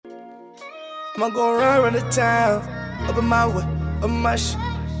I'ma go around the town, up in my way, up in my shit.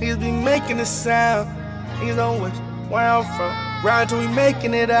 Niggas be making a sound. Niggas don't wish where I'm from. Grind till we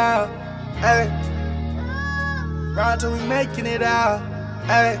making it out. Hey. Grind till we making it out.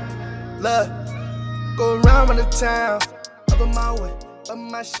 Hey. Look. Go around the town, up in my way, up in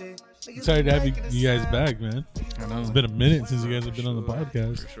my shit. Excited to have you guys back, man. I know. It's been a minute since you guys have been on the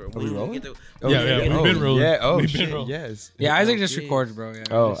podcast. For sure. Are we rolling? Yeah, we've been rolling. Yeah, We've been rolling. yes. Yeah, Isaac just recorded, bro. Yeah,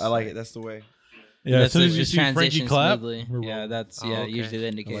 Oh, I like it. That's the way. Yeah, as soon as you just see Frankie transition clap, smoothly. we're Yeah, rolling. that's okay. usually the I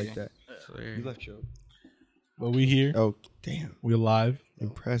indicator. like that. You left Joe. But we here. Oh, damn. We're live.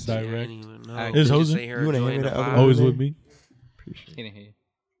 Impressive. Direct. Direct. Is Jose? You wanna hand me that other one? Always with me. Appreciate Can't hear you. it.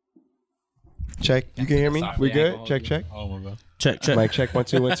 Check. You can hear me? Sorry, We yeah, good? go Check, on. check. Oh my god. check. Mic check. 1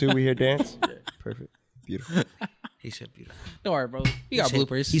 2 1 2. We hear dance. Perfect. Beautiful. He said beautiful. Don't worry, bro. We got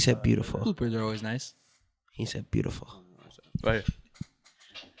bloopers. He said beautiful. Bloopers are always nice. He said beautiful. Right.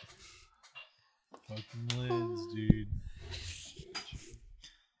 Fucking lens, dude.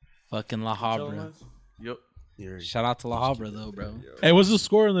 Fucking La Habra. Yep. Shout out to La Habra, though, bro. Hey, what's the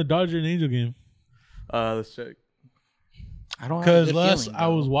score in the Dodger and Angel game? Let's check. I don't have a Because good last feeling, I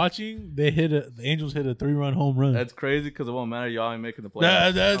bro. was watching, the Angels hit a 3-run home run. That's crazy because it won't matter. Y'all ain't making the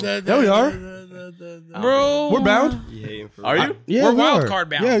playoffs. There we are. Bro. We're bound. Yeah. Are you? Yeah, We're we wild are. card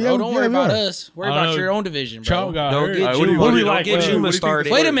bound, Yeah, bro. Don't worry we about are. us. Worry I don't about know. your own division, Trout bro. got Don't hurt. get All right, you. what do you Don't think? get What do Juma you think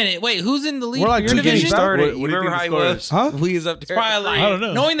started. Wait a minute. Wait, who's in the lead? We're like for your 2 games division? back. Started. What do You you remember think how the he was? score Huh? We was up there. Probably like, I don't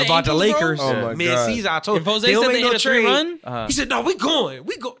know. knowing the About the Angels, bro, Lakers. Oh my Mid-season, I told If Jose they don't said make they no hit a 3-run, Uh-huh. He said, "No, we going.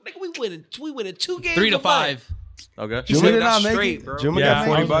 We go. Nigga, we winning 2 games. 3 to of life." 5. Okay. He Juma said did that's not make straight, it. bro. Juma Yeah, got I 40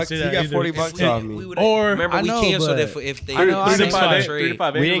 was gonna bucks. say He that got either. 40 bucks off me. Or Remember, I we know, canceled but- if they. I know, I Three to know. five, trade. three to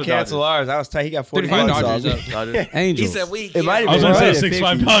five. We Angels didn't or cancel Dodgers? ours. I was tight. He got 40 35 bucks Dodgers off up. me. Dodgers. He Angels. said we. It might I was have gonna been say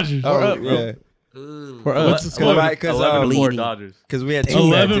 6-5 Dodgers. Oh, We're up, bro. yeah. We're up. What's the score? Because 11-4 Dodgers. we had 2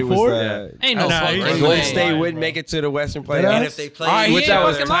 11-4? Ain't no Nah, fucking he way. just- Golden State wouldn't make it to the Western And playoffs. if they play, Alright, Which yeah, I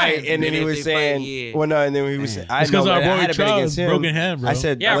was fucking tight, lying. and then he if was they play, saying, yeah. well, no, and then he was saying, I It's know, because our but I boy had to bet Trout against him. broken hand, bro. I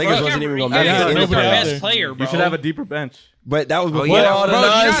said, Yeah, the Lakers bro. wasn't even going Yeah, to you make gotta it in go the for the nobody best there. player, bro. You should have a deeper bench. But that was before yeah. all the Bro, did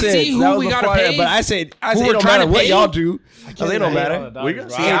you not nonsense. see who That was we gotta before that. pay? But I said Who it we're don't trying matter to what pay? y'all do. Because it don't matter. We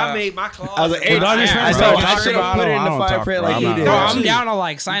got See, I made my clause. I was like, hey, Dodgers I fans, said, bro. I should have put it in the fine print like he did. Bro, I'm down to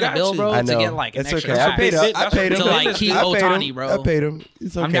like sign a got bill, to. bro, I to know. get like an It's extra okay. I paid tax. him. I paid him. To like keep I paid Ohtani, him. bro. I paid him.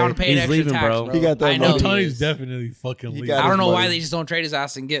 It's okay. I'm down to pay He's an extra leaving, tax, bro. bro. He got that I know. money. he Otani's is. definitely fucking He leaving. got I don't know his why money. they just don't trade his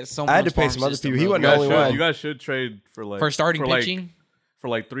ass and get someone. I had to pay some other people. He wasn't the only one. You guys should trade for like for starting like- pitching. for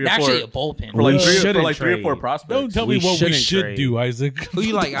like 3 or 4. Actually, a bullpen. For like We 3 shouldn't or 4 trade. prospects. Don't tell me We what we shouldn't should trade. do, Isaac. Who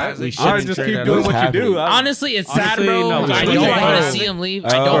you like, Isaac? We I shouldn't just trade keep that. doing What's what you do. Honestly, it's sad, Honestly, bro. no, I we don't shouldn't want to trade. see him leave. I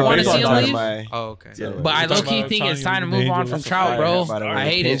don't want to see him leave. Oh, okay. But I low Talking key about think it's Ohtani time to and move the on Angels. from Trout, bro. By the way, I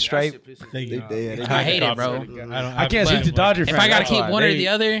hate it. Pinstripe. Thank you. I hate it, bro. I can't speak to Dodger fans. If I gotta that's keep why. one or They- the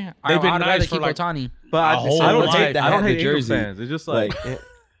other, they've I'd been rather nice keep for like Ohtani. But I whole don't life. hate. I don't hate The Angels jersey. fans. It's just like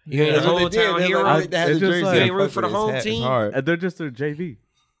You ain't a That's what they did. hometown They're hero. like, they had It's the just jersey. like- You ain't root for the It's home hat. team? It's hard. they're just their JV.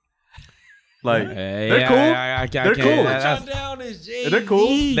 Like Hey, they're cool. I They're can't- cool. that's- Y'all down is JV. They're cool.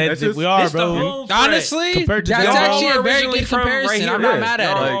 They- That's just- we are, It's the bro. home threat. Honestly, Compared to that's y'all actually a all very originally good from comparison. right here. I'm not Yeah. mad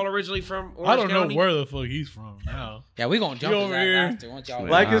at Y'all it. all originally from I Orange don't know County? where the fuck he's from now. Yeah, we gonna jump You his over ass here. after once y'all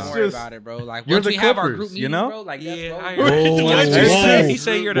Like, don't it's worry just- about it, bro. Like you're once the we have our Clippers, group you meeting, know? bro, like Yeah, that's I bro. heard. Whoa, He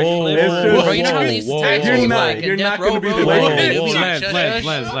said you're the whoa, Clippers. whoa, Bro, you know how these whoa, tags whoa, move you're not- like you're in not death gonna row, be bro? the Like, Lakers. it'll be like, Lance, shush, Lance, shush.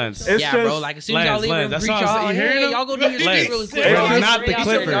 Lance, Lance. It's Yeah, bro. just- Like as soon as y'all Lance, leave, Lance, we're that's gonna what reach I'm y'all. saying. You hear Hey, him? y'all go do your Lance, shit really quick. it's Bro, just- not the I'll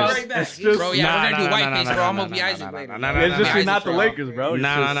Clippers. be right back. It's just- Bro, yeah, we're gonna do white face, bro. I'm gonna be Isaac later. It's just you're not the Lakers, bro. It's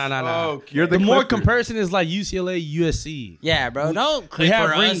just- No. You're The the more Clippers. comparison is like UCLA, USC. Yeah, bro. Don't We clip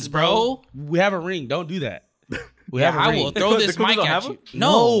have for rings, us, bro. We have a ring. Don't do that. We Yeah, have a I ring. will throw The this Clippers mic don't at have you. them?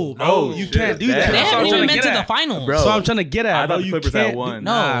 No, No, you shit. can't do that. They they That's what haven't I'm even trying been to to get the at. finals. Bro. So I'm trying to get at, I bro. thought the You Clippers can't had do- one.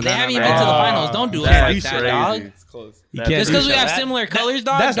 No, they haven't even nah. been to the finals. Don't do us That's like that, crazy. dog. It's close. You That's can't Just do because we that. have similar colors,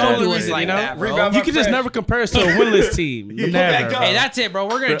 dog, That's don't the do only us reason, like you know? that, bro. Rebound. You can just never compare us to a winless team. Never. Hey, that's it, bro.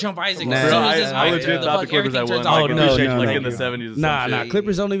 We're gonna jump Isaac Nah. as soon as this I mic legit turns thought the fuck, Clippers everything had turns one. off. Like, Oh, in no, the shit, no, like no. in the 70s. or some Nah, shit.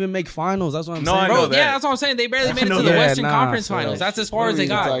 Clippers don't even make finals. That's what I'm No, saying. I know Bro, that. yeah, that's what I'm saying. They barely made it to know the that. Western Nah, Conference so Finals. That's as far as they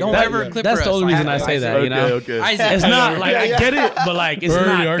What are got. you Don't talking ever about? clip That's for the us only like reason I that, say Isaac. that, you know? Okay. Isaac, It's not like Yeah, I yeah. get it, but like it's We're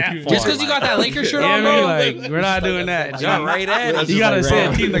already not arguing. that Just far. because you got that Lakers shirt You know on, what I bro. mean? Like we're not doing that. Y'all right at it. You gotta Just say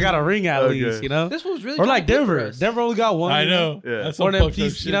like a team that got a ring at Okay. least, you know? This was really Or like trying to clip Denver. for us. Denver only got one. I know. Yeah. That's One some of them fucked up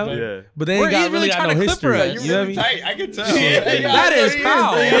piece, shit, you know? man. Yeah. But they Where ain't got he's really got trying no to clip history. her. You know what I mean? I can tell. That is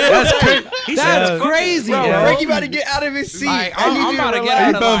foul. That's crazy. Bro, bro. Frankie about to get out of his seat. Like, I need I'm you to about to get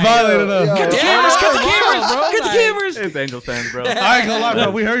relax. out of line. violated Yo, up. yo. Cameras, cut the cameras, bro. Get the cameras. It's Angels fans, bro. I ain't gonna lie,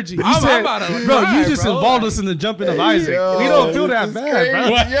 bro. We heard you. You I'm said, about to bro, cry, you just bro. involved us in the jumping of Isaac. Yo, We don't feel that this is bad,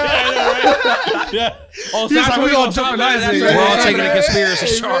 bro. crazy. Yeah. Oh, He's like, we gonna jump in Isaac. We're all Yeah. taking a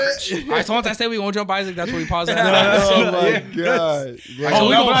conspiracy charge. All right, so once I say we won't jump Isaac, that's where we pause it. Oh my Yeah. god. So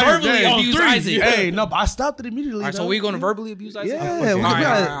we no, gonna but verbally hey, abuse three. Isaac. Hey, no, but I stopped it immediately. All right, so though. we gonna verbally abuse Isaac? Yeah, All we right,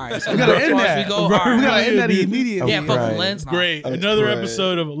 gotta- all right. So we gotta as end far as that. we go, Bro, all we gotta right. end that immediately. Yeah, I'm fuck crying. the lens. Nah. Great. I'm Another crying.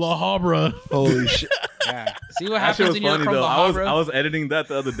 episode of La Habra. Holy shit. Yeah. See what That happens shit was when you're funny from though. La Habra? I was editing that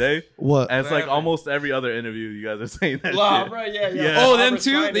the other day, What? and it's like Whatever. almost every other interview you guys are saying that La shit. Habra, yeah. Yeah. Oh, them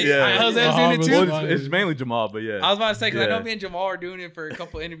two? They- Yeah. I was La doing it Habra's too. Well, it's mainly Jamal, but yeah. I was about to say, because I Yeah. know me and Jamal are doing it for a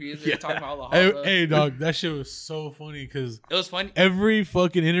couple interviews. We were talking about La Hey, Habra. hey, dog, that shit was so funny because It was funny. every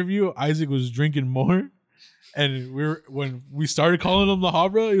fucking interview, Isaac was drinking more, and when we started calling him La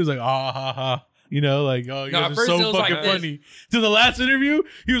Habra, he was like, ah ha ha. You know, like, oh, you No, guys at are first so it was fucking like this. funny. To the last interview,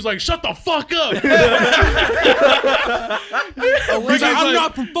 he was like, shut the fuck up. He's He's like, I'm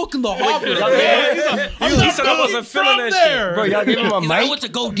not from fucking La Habra. he said I wasn't feeling that shit. Bro, y'all give him a He's like, I mic? went to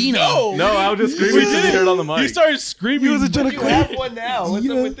Godino. No, I was just screaming until you heard on the mic. He started screaming. He was You have one now. What's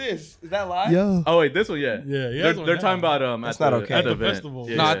up with this? Is that live? Yo. Oh wait, this one, yeah. Yeah, he They're, has one they're now. talking about That's at not the, okay. at the At the event. festival.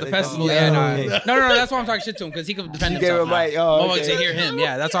 Yeah, No, at the yeah. festival, Oh, yeah, yeah. no. That's why I'm talking shit to him because he can defend You gave him himself. a mic. now. Oh, Motherfuckers okay. didn't hear him.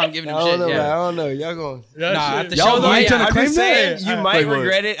 Yeah, that's why I'm giving him I don't shit. know, man. I Yeah. don't know. Y'all going. That Nah, shit. at the Y'all show, though, might yeah. tryna I'm claim just saying, that? you Wait, might what?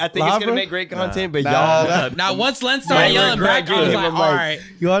 regret it. I think it's Labra? gonna make great content, but Nah, y'all. that- Now, once Len started Might yelling regret back, I was giving like, him all a mic. right,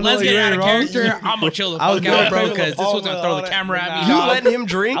 You wanna know let's what get you out ain't of wrong? character. I'm going to chill the I was fuck gonna out, bro, claim because this all was going to that- throw all the that- camera at me. Nah. You dog. letting him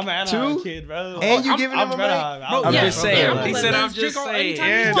drink I'm an too? Anaheim kid, bro. And you I'm- giving him a mic? Bro, I'm yeah, just bro, saying. yeah, He let said, Len I'm just drink all- saying. anytime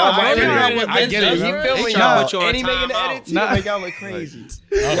Yeah, you dog, want, I bro. get it. Yeah, I Len's get it, drink. bro. You feel me? They tryna Y'all, put you on and he making the timeout. edits. He gonna make y'all look crazy.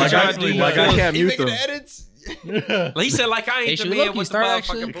 Like, Trying Like I can't He mute making them. the edits. He said, like, I Hey, ain't should the we man look, with he the start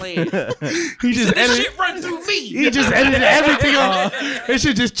motherfucking blade. He just This edited. shit run through me. He just edited everything on. It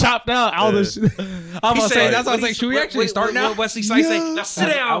should just chopped out all the shit. I'm He gonna say, said, that's what I was like, should we actually start now? What Wesley Sykes say? Now sit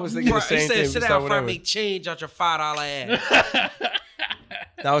down. I was thinking the before- same He said, thing, sit but down start before I whatever. make change out your $5 ass.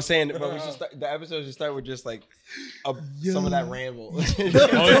 I was saying, but we should start. The episode should start with just like some of that ramble,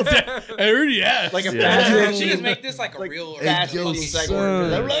 Oh, I already asked. like a Yeah. fast. She just make this like a Like, real fast yo, fucking son.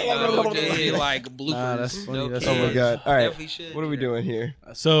 segment. okay, like bloopers. Nah, that's funny. That's Oh my god! All right, Definitely should. what are we doing here?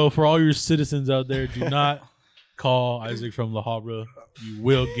 So for all your citizens out there, do not call Isaac from La Habra. You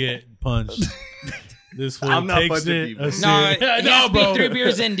will get punched. This fool I'm not takes punching it. people. a No, serious- he has no, to be bro. 3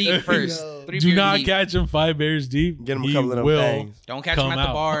 beers in deep first. 3 Do beers not deep. catch him 5 bears deep. Get him a He couple of them will. bangs. Don't catch him come at the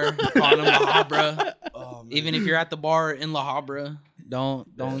out. bar. Call him La Habra. Even if you're at the bar in La Habra, don't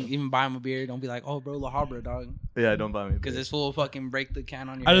even buy him a beer. Don't be like, oh, bro, La Habra, dog. Yeah, don't buy me. Because this fool will fucking break the can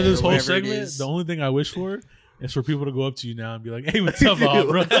on your Out of head this or whole whatever it segment, is. the only thing I wish for is for people to go up to you now and be like, "Hey, what's up, La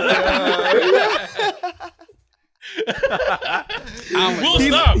Habra?" We'll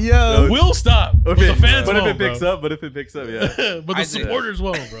stop. Yo. We'll stop. But the fans but if won't, it picks bro. up, yeah. But the Isaac. supporters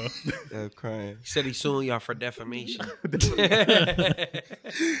won't, bro. I'm crying. He said he's suing y'all for defamation.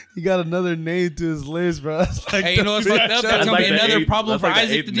 He got another name to his list, bro. That's like Hey, you know what's fucked up? That's gonna be the another eighth- problem for that's like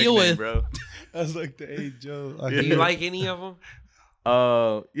the Isaac to eighth deal nickname, with. bro. That's like the A Joe. Do you like any of them?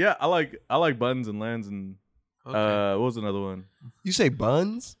 Yeah, I like buttons and lands and Okay. what was another one? You say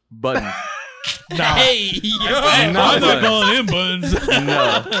buns? Buttons. Nah, Hey, yo. I'm not calling him buns.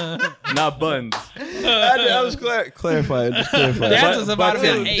 No, not buns. I was clarifying. Just clarifying. The answer's about to be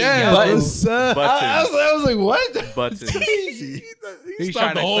Button. like, hey, Damn, yo. what's up? Buttons. I was like, what? Buttons. Easy. He's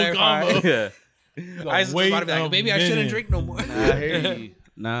Start trying the to whole clarify. combo. Yeah. Isaac's Wait about to be a like, maybe I shouldn't minute. drink no more. I hear you.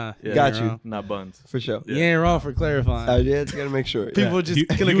 Nah, Yeah. Got ain't you. wrong. Not buns. For sure. You ain't wrong for clarifying. Yeah, just gotta make sure. People just He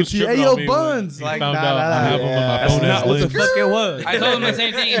gonna was confuse. Hey, tripping yo, on me when buns. he Like, found nah, out nah, I nah. have him on my That's phone not as what the Lens. fuck it was. I told him the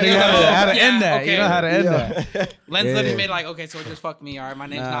same thing. You know how to end that. Okay. You know how to end that. Lens Yeah. literally made like, okay, so just fuck me, all right? My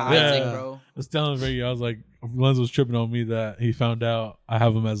name's Nah. not Isaac, Yeah. bro. I was telling Reggie, I was like, Lens was tripping on me that he found out I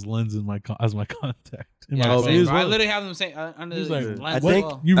have him as Lens in my as my contact. In my Yeah, phone. same, as bro. I well. literally have them saying under He's the like, lens I as think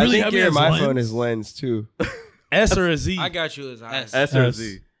well. You really I think have me your as my Lens? phone is lens too. S or a Z? I got you as eyes. S. S or S.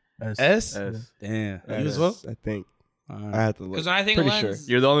 Z. S. S? S. Damn. You Yes, as well? I think. Alright. I have to look. Because when I think Pretty of lens,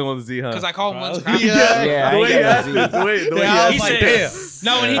 You're the only one with Z, huh? because I call him lens Bro. craft. Yeah. Yeah, the I way ain't you got asked Z. it, the way Yeah, I you was like, asked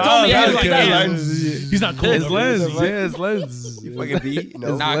damn. No, when he told me, he was like, Lens. He's not cool. It's enough. lens. Yeah, it's lens. You fucking B?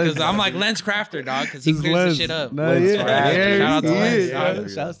 No. nah, because I'm like lens crafter, dog, because he It's clears lens. the shit up. Nah, Lens yeah. crafter. Yeah, Shout out to yeah, Lens, yeah. dog.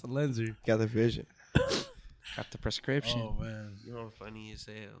 Shout out to Lenser. Got the vision. Got the prescription. Oh man, You're funny as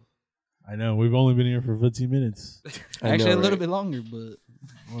hell. I know. We've only been here for 15 minutes. I Actually, know, a little right? bit longer, but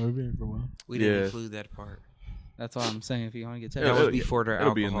Well, we've been here for a while. We didn't Yeah. include that part. That's all I'm saying. If you want to get That tested, was before their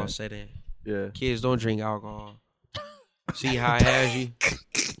it'll be in alcohol there. set in. Yeah. Kids don't drink alcohol. See how it has you?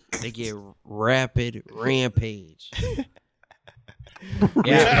 They get rapid rampage.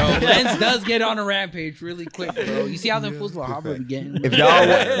 yeah, bro. Lens does get on a rampage really quick, bro. You see how them fools La Habra be getting? If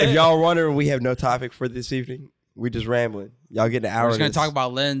y'all wondering, we have no topic for this evening. We just rambling. Y'all get an hour. We're just gonna of this. talk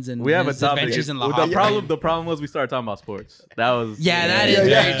about Lens and We have a his topic. adventures in La the Habra. problem was we started talking about sports. That was Yeah, that is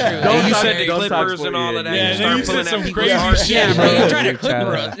very true. Don't You talk- said the don't talk Clippers sport, and all of that. yeah, You then start you pulling said some at people's crazy hearts. shit, Yeah, bro. bro. You trying to Big clip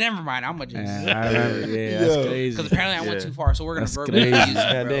child. us. Never mind. I'm gonna just I remember. Yeah, that's Yo. crazy. because apparently I went Yeah. too far, so we're gonna That's verbally crazy. use it,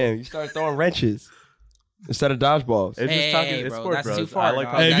 God bro. damn, you started throwing wrenches instead of dodgeballs. It's Hey, just talking. hey, It's bro, sport, that's bro. too far, I like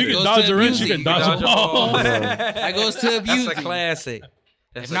dog. talking Hey, if That you can goes dodge to a wrench, abusing. you can You dodge Dodge a a ball. ball. That goes to abusing. That's a classic.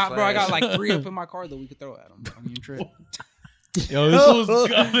 That's If a not, bro, I got classic. like 3 up in my car that we could throw at him. I mean, trip. Yo, this was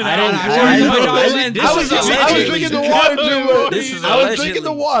coming I out. didn't- I was allegedly- drinking the water, dude. This is I was allegedly. drinking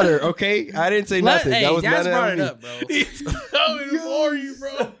the water. Okay, I didn't say nothing. Hey, That was that's none brought of it me. up, bro. He's coming for you,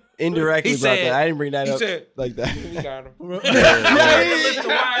 bro. Indirectly He about said- that. I didn't bring that he up said- like that. We got him. Yeah, Lift the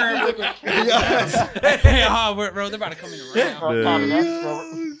wire. Hey, bro, they're about to come in right now.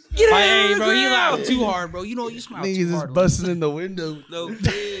 Hey, bro, he laughed too hard, bro. You know you smile Niggas too is hard. busting in the window No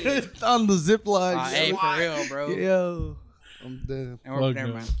kids. on the zip line. Hey, for real, bro. Yo, I'm dead. And we're Fuck never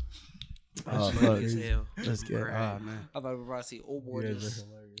no. mind. Oh, That's fuck. funny as hell. Let's get. Right. Oh man. I thought we were about to see old boy just.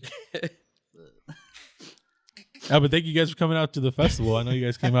 Yeah, but thank you guys for coming out to the festival. I know you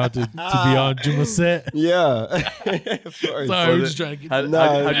guys came out to be on Juma set. Yeah. Sorry. Sorry, we're Was just trying to get. How'd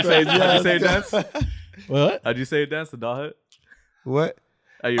Nah, you say? How'd you say it, yeah. dance? What? How'd you say it, dance? The doll hut? What?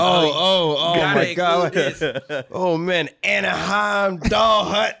 Oh, Oh Gotta my God. include this. Oh man, Anaheim Doll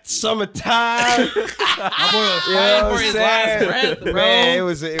Hut summertime. My boy was You know fighting what for I'm his saying? last breath, bro. Man, it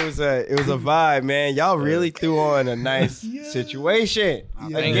was a vibe, man. Y'all really threw on a nice situation.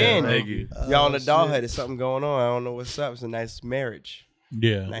 Again, Thank you. y'all on the doll hut. There's something going on. I don't know what's up. It's a nice marriage.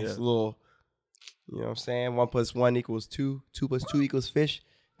 Yeah. Nice little, you know what I'm saying? 1 + 1 = 2. 2 + 2 = fish.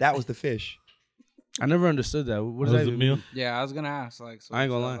 That was the fish. I never understood that. What does That that was a even meal. mean? Yeah, I was gonna ask. Like, so I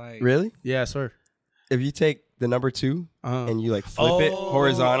ain't gonna so, lie. like, Really? Yeah, sir. If you take the number 2 Uh-huh. and you like flip it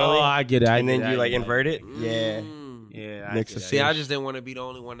horizontally, Oh, I get it. and then you like invert it, yeah. Mm. Yeah, Mix I the get See, that. I just didn't want to be the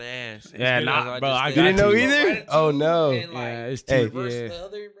only one to ask. Yeah, Because nah, bro, I just You got didn't know you. either? Right at Oh two no. and, like, Yeah, it's Hey. too. reverse Yeah. the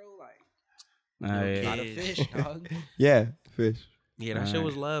other, bro. Like, Nah, yeah. not a fish, dog. Yeah, fish. Yeah, that shit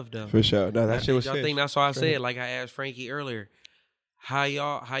was love though. For sure. No, that shit was Y'all fish. think that's why I said, like I asked Frankie earlier, how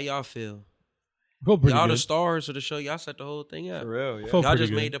y'all feel? Feel pretty Y'all good. the stars of the show. Y'all set the whole thing up. For real, yeah. Felt Y'all pretty just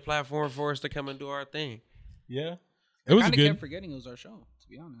good. made the platform for us to come and do our thing. Yeah. It was Kind of good. kept forgetting it was our show. To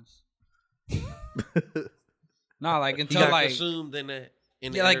be honest. No, like He until got like consumed in the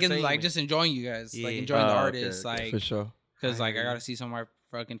yeah, like in like entertainment. just enjoying you guys, like Yeah. enjoying the Oh, okay, artists, okay. like For sure. because like I got to see some of my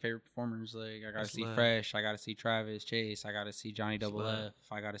fucking favorite performers. Like I got to That's see love. Fresh, I got to see Travis Chase, I got to see Johnny Double love. F,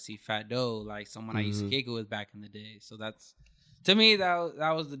 I got to see Fat Doe, like someone I used to Mhm. kick it with back in the day. So that's to me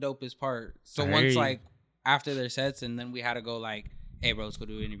that was the dopest part. So I hear once you. like after their sets, and then we had to go like, hey bro, let's go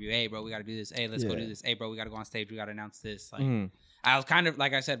do an interview. Hey bro, we got to do this. Hey, let's go do Yeah. this. Hey bro, we got to go on stage. We got to announce this. Like Mhm. I was kind of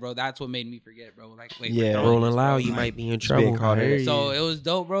like I said, bro. That's what made me forget, bro. Like wait, Yeah. we're throwing Rolling this, loud, bro. you Like, might be in Just being trouble. caught in it. so it was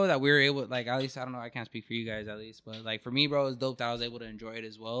dope, bro, that we were able, like, at least I don't know, I can't speak for you guys at least, but like for me, bro, it was dope that I was able to enjoy it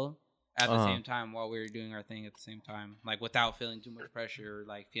as well at the same time while we were doing our thing at the same time, like without feeling too much pressure or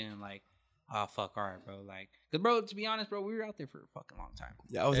like feeling like, oh fuck, all right, bro, like, cause bro, to be honest, bro, we were out there for a fucking long time.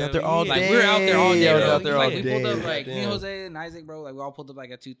 Yeah, I was Hell out there all yeah. day. Like we were out there all day, I was bro. out there all Like we day. pulled up like me, Damn. Jose, and Isaac, bro. Like we all pulled up like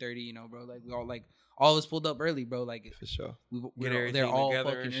at 2:30, you know, bro. Like we all like all of us pulled up early, bro. Like For sure. we Get were everything there all together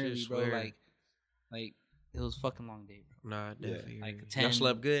fucking and shit, early, bro. swear. Like it was a fucking long day, bro. Nah, definitely. Like Y'all 10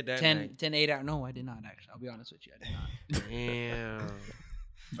 slept good that 10, night. 10, 8 hours. No, I did not actually. I'll be honest with you, I did not. Damn.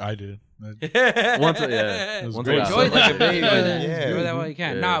 I did. Once, yeah. was Once great. I got Enjoy home. that, baby. enjoy that, Yeah. enjoy that while you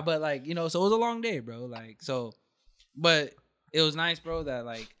can. Yeah. Nah, but like so it was a long day, bro. Like so, but it was nice, bro. That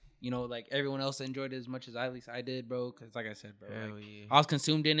like like everyone else enjoyed it as much as at least I did, bro. Because like I said, bro, Hell like, yeah. I was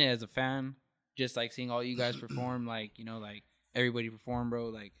consumed in it as a fan, just like seeing all you guys perform, like like everybody perform, bro.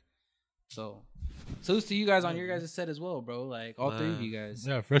 Like so, salute to you guys on your guys' set as well, bro. Like all three of you guys.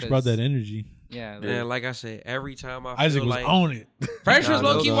 Yeah, Fresh brought that energy. Yeah, like, Man, like I said, every time I Isaac feel was like on it. Fresh was Nah,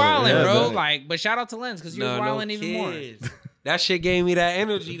 low key those wilding, are- bro. yeah, Like, but shout out to Lens because you was wilding even more. kids. That shit gave me that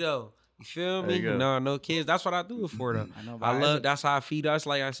energy though. You feel There me? you go. No kids. That's what I do it for though. I know, but I love. Isaac- That's how I feed us.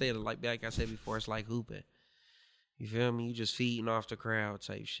 Like I said, like I said before, it's like hooping. You feel me? You just feeding off the crowd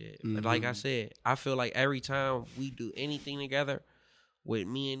type shit. But like I said, I feel like every time we do anything together with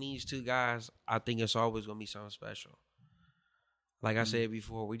me and these two guys, I think it's always gonna be something special. Like I said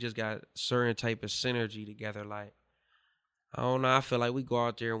before, we just got certain type of synergy together. Like I don't know. I feel like we go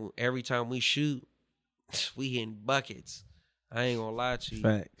out there and every time we shoot, we hitting buckets. I ain't gonna lie to you.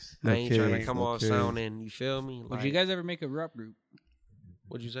 Facts. I ain't trying to kids, come no off kids. sounding, you feel me? Would you guys ever make a rap group?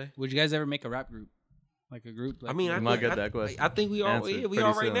 What'd you say? Would you guys ever make a rap group? Like a group? Like I mean, You I might think- get that question. I think we all, Answered yeah, we pretty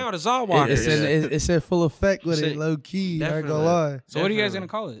all right soon. now. The Zawalkers. It's in full effect with It's it, low key. I ain't definitely. gonna lie. so what are you guys Definitely.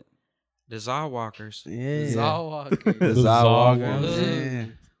 gonna call it? The Zawalkers. Yeah. Zawalkers. The Zawalkers. Yeah.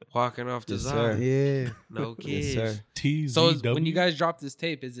 Walking off the Yes, Zaw. sir. Yeah. No Yes, kids. sir. TZW. So when you guys drop this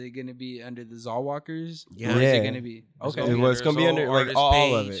tape, is it gonna be under the Zawalkers? Yeah. Or is Yeah. it gonna be It's okay? gonna Well, it's gonna be under like artist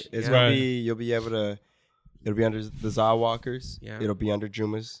all of page. it. It's Yeah. gonna Right. be you'll be able to. It'll be under the Zawalkers. Yeah. It'll be under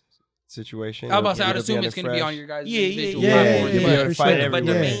Juma's situation. I was about to say, I'd It'll be assume under it's gonna be Fresh. on your guys' Yeah, yeah, individual yeah, platforms, yeah, but- yeah, But, for sure. but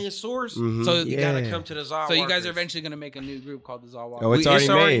the Yeah. main source, Mhm. So you yeah. gotta come to the Zawalkers. So you guys are eventually gonna make a new group called the Zawalkers. Oh, it's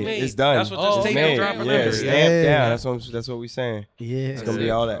already made. It's done. That's what Oh, this tape okay. is dropping Yeah, under. it's Yeah. stamped Yeah. down. That's what we saying. Yeah. It's gonna be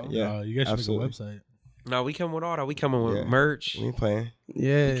all that. Yeah, you guys should absolutely. make a website. No, we coming with all that. We coming with Yeah. merch. We ain't playing. We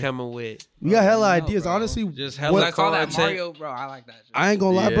Yeah. coming with We got hella No, ideas. bro. Honestly, just When hella I saw that content. Mario, bro, I like that. shit. I ain't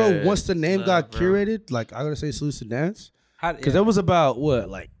gonna lie, bro. Yeah. Once the name Nah, got bro. curated, like I gotta say Salute to Dance. How- Because yeah. there was about what,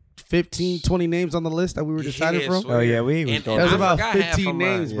 like 15, 20 names on the list that we were deciding Yeah, from. swear. Oh yeah, we was And- going. That was I about forgot half 15 of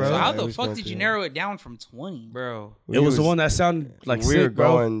mine. names, bro. So Yeah, how it the was fuck going did to you that. narrow it down from 20? Bro. It was the one that sounded like we sick, were bro.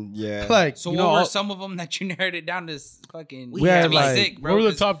 going. Yeah. Like, So you what know, were some of them that you narrowed it down to fucking? We had, to be like- sick, bro. What were the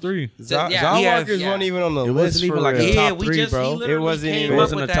 'cause- top three? Yeah, Zawalkers yeah. wasn't even on the It list. wasn't even for like a real. top Yeah, we three, just bro. he literally It wasn't came even- up It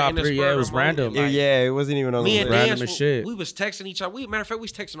wasn't with a that top in the three, spur yeah, it of was the moment. random. Like, Yeah, it wasn't even on Me the and list. Random Dan, as shit. we was texting each other. Matter of fact, we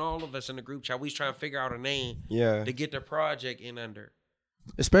was texting all of us in the group chat. We was trying to figure out a name Yeah. to get the project in under.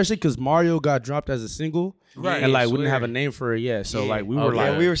 especially because Mario got dropped as a single, Right. and like we Swear. didn't have a name for it yet. So Yeah. like we were Okay.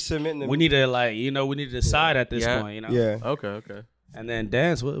 like, Yeah, we were submitting them. we need to like we need to decide at this Yeah. point, you know. Yeah. Okay. And then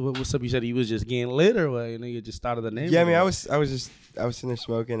Dance, what's up? You said he was just getting lit, or what? You know, you just thought of the name. Yeah, I of mean, it. I was sitting there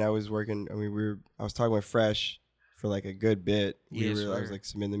smoking. I was working. I mean, I was talking with Fresh for like a good bit. Yeah, I was swear. like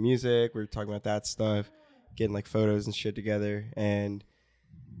submitting the music. We were talking about that stuff, getting like photos and shit together. And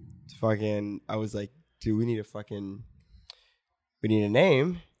I was like, dude, we need a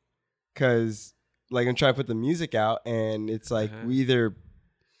name, because like I'm trying to put the music out, and it's like Uh-huh. we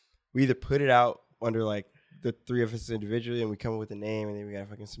either put it out under like the three of us individually, and we come up with a name, and then we gotta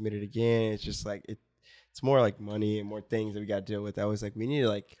fucking submit it again. It's just like it's more like money and more things that we gotta deal with. I was like, we need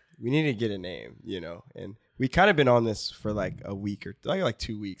to get a name, you know. And we kind of been on this for like a week or like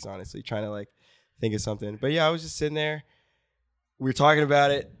 2 weeks, honestly, trying to like think of something. But yeah, I was just sitting there. We were talking about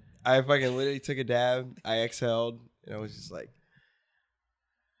it. I fucking literally took a dab. I exhaled, and I was just like,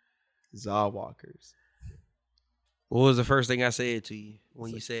 Zawalkers. What was the first thing I said to you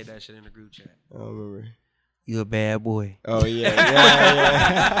when you said that shit in the group chat? I don't remember. You a bad boy. Oh yeah.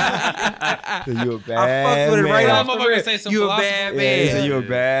 You a bad I fucked with it man. right Yeah, off the motherfucker rip. say some You a philosophy. bad Yeah, he said man. you a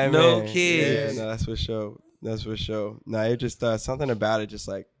bad No man. kids. Yeah, no, that's for sure. That's for sure. No, it just something about it just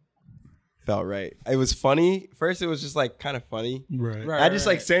like felt right. It was funny. First, it was just like kind of funny. Right. Right, I just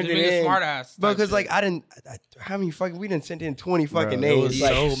like sent Just it being a in, smart ass. but type because like shit. how many fucking we didn't send in 20 fucking Bro, it names. was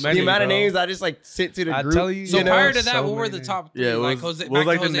Like, so many, the amount of bro. names I just like sent to the I group. tell you, So you know, prior to that, so what were many the names. top three? Yeah, it was, like Jose, what was back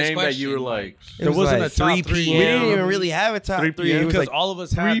like to the Jose's name that you were question, like? It There was wasn't like a top 3 three. p.m. We didn't even really have a top 3 three. p.m. It was because like all of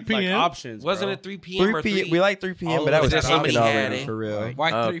us 3 had like p.m.? options. Wasn't bro. it 3 p.m. 3 or p.m. 3? We like 3 p.m., All but that of was us had taken options. already Yeah. for real.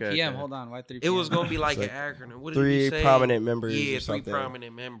 Why Oh, 3 okay, p.m.? okay. Hold on. Why 3 It p.m.? was gonna be like It's an acronym. What did three you say? prominent members Yeah, or 3 something.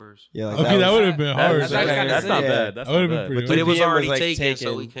 prominent members. Yeah, like Okay, that was- would have been hard. that's That- kinda That's not Yeah. bad. That's That would've not been bad. pretty But it was 3 p.m. already like, taken,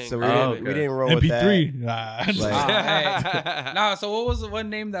 so we can't So we grab didn't, it. we didn't roll with that. MP3. Nah. Like- Ah, hey. Nah, so what was the one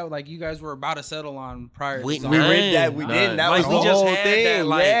name that like you guys were about to settle on prior? We- to We Nine. read that. We Nine. didn't. That Like, was we the just whole had thing. that,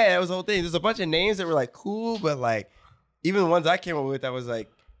 like- Yeah, that was the whole thing. There's a bunch of names that were like cool, but like even the ones I came up with, I was like,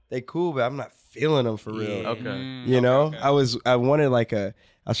 they cool, but I'm not feeling them for real. Yeah. Okay. You know, okay. I wanted like I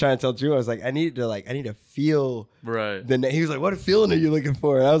was trying to tell Drew, I was like, I need to feel Right. the name. He was like, what feeling are you looking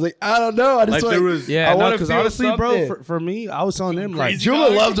for? And I was like, I don't know. I just Like like, there was. Yeah, I no, wanna because feel honestly, bro, something. for me, I was telling him like, Juma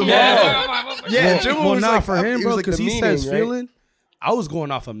loved them all. Yeah. Yeah, well, Juma well, was nah, like, for him, it bro, was like because the he meaning, says right? feeling. I was going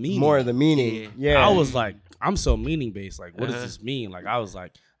off of meaning. More of the meaning. Yeah. I was like, I'm so meaning based. Like, what Uh-huh. does this mean? Like, I was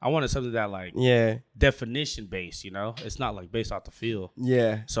like, I wanted something that like Yeah. definition based. You know, it's not like based off the feel.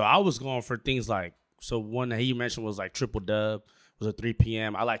 Yeah. So I was going for things like, so one that he mentioned was like Triple Dub, was a 3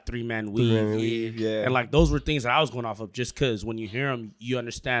 p.m. I like 3-man weave. Yeah. And like those were things that I was going off of just because when you hear them, you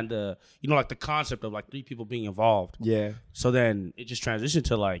understand the, you know, like the concept of like 3 people being involved. Yeah. So then it just transitioned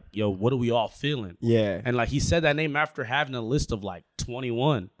to like, yo, what are we all feeling? Yeah. And like he said that name after having a list of like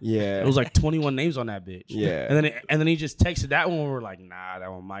 21. Yeah. It was like 21 names on that bitch. Yeah. And then he just texted that one. We're like, nah,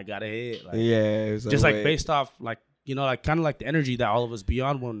 that one might got a hit. Like, Yeah. It was just like wait. based off like you know, like kind of like the energy that all of us be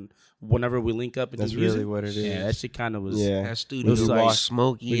on whenever we link up and That's do music. really what it is. Yeah, that shit kind of was. Yeah. That studio was was like-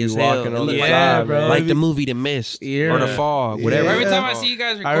 smoky when as you hell. walking It on the looked Yeah, side, bro. man. like the movie The Mist Yeah. or The Fog, whatever. Every Yeah. time I see you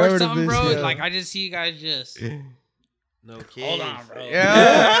guys I record remember something, the bro, video. like I just see you guys just No kids. hold on, bro.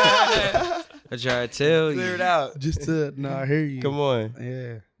 Yeah. I try to tell Clear it you. out. Just to I hear you. Come on.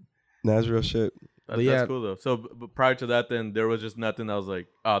 Yeah. Nah, that's real shit. But yeah. That's cool though. So but prior to that, then there was just nothing. I was like,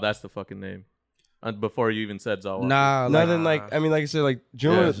 oh, that's the fucking name. Before you even said Zawa. Nah, like, Nothing like I mean, like I said, like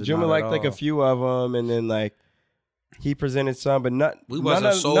Juma Yeah, not liked at like a all. few of them, and then like he presented some, but We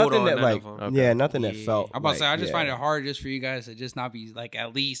wasn't sold nothing on that none like of 'em. Okay. yeah, nothing that Yeah. felt. I'm about to say, I like, just yeah. find it hard just for you guys to just not be like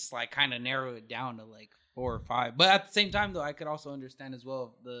at least like kind of narrow it down to like 4 or 5. But at the same time, though, I could also understand as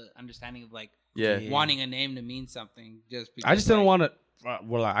well the understanding of like Yeah. wanting a name to mean something. Just because, I just didn't like, want to.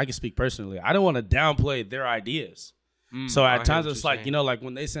 Well, I can speak personally. I didn't want to downplay their ideas. So I at hear times what it's you're like, saying. you know, like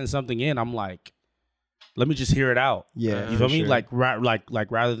when they send something in, I'm like, let me just hear it out. Yeah, You for feel me? sure.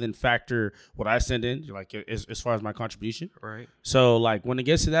 Like rather than factor what I send in, like as far as my contribution. Right. So like when it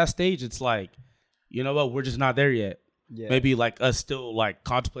gets to that stage, it's like, you know what? We're just not there yet. Yeah. Maybe like us still like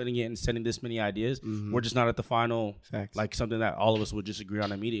contemplating it and sending this many ideas. Mhm. We're just not at the final, Facts. like something that all of us would just agree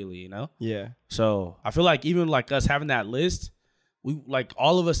on immediately. You know? yeah, So I feel like even like us having that list, we like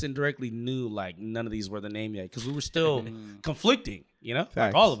all of us indirectly knew like none of these were the name yet because we were still conflicting, you know, like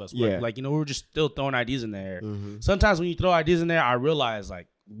Facts. all of us. Yeah. Like you know, we were just still throwing ideas in there. Mhm. Sometimes when you throw ideas in there, I realize like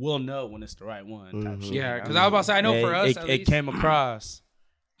we'll know when it's the right one. Type Mhm. shit, Yeah, you know? because I was about to say, I know for us, it, at it least, came across.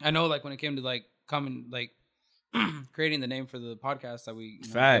 I know like when it came to like coming like creating the name for the podcast that we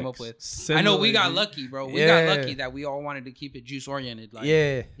came Facts. up with. I know we got Similar, lucky, bro. We Yeah. got lucky that we all wanted to keep it juice oriented. Like,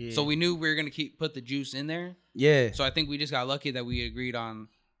 Yeah, So we knew we were gonna put the juice in there. yeah. So I think we just got lucky that we agreed on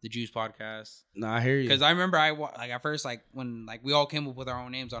the Juice podcast. No, I hear you. Because I remember like at first like when like we all came up with our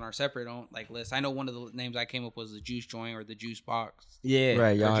own names on our separate own like list. I know one of the names I came up was the Juice Joint or the Juice Box. Yeah,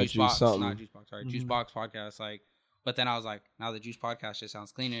 right. Y'all Or had Juice to do Box, something. not Juice Box. Sorry, Juice Box podcast. Like, but then I was like, now the Juice podcast just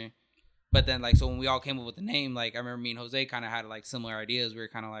sounds cleaner. But then like so when we all came up with the name, like I remember me and Jose kind of had like similar ideas. We were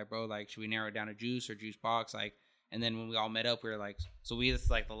kind of like, bro, like should we narrow it down to Juice or Juice Box? Like, and then when we all met up, we were like, so we just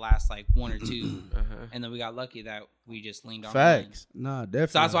like the last like 1 or 2, and then we got lucky that we just leaned on one. facts. No, definitely.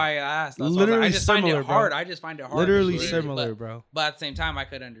 So that's why I asked. That's why I was Literally like, I just find similar, it hard. bro. I just find it hard. Literally to similar, but, bro. But at the same time, I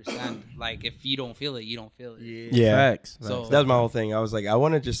could understand. Like, if you don't feel it, you don't feel it. Yeah, Facts. So that was my whole thing. I was like, I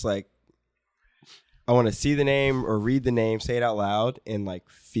want to just like, I want to see the name or read the name, say it out loud, and like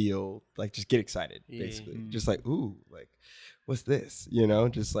feel like just get excited, basically. Just like, ooh, like, what's this? You know,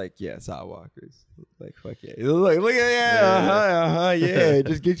 just like, yeah, Sidewalkers. Like, fuck yeah. Look at yeah. It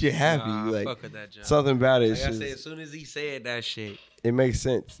just gets you happy. Nah, I like, fuck with that, John. something about it. Like It's I just, said, as soon as he said that shit. it makes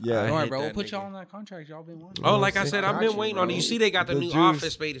sense. Yeah. Don't worry, hate bro. We'll that put nigga. y'all on that contract. Y'all been wanting. Oh, like I Sick said, I've been action, waiting bro. on it. You see, they got the The new juice.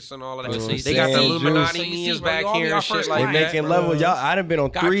 office space and all of that. You know what I'm They got the saying? Illuminati So you see, means bro, back you all be here our and shit first like They client, that. making bro. levels. Y'all, I done been on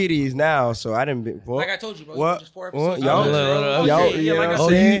Got 3 of these now, so I done been. What? Like I told you, bro. What? Just 4 What? episodes. Y'all, Oh, y'all, yeah, you like know I what I'm said,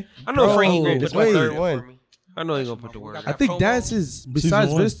 saying? I know Frankie Bro, gonna this put the wait. third one for me. I know he gonna put the word. I think Dance is besides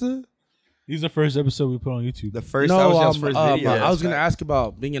Season 1. Vista. He's the first episode we put on YouTube. The first, that was y'all's first video. I was gonna ask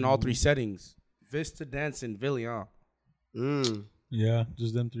about being in all 3 settings: Vista, Dance, and Villian. Yeah,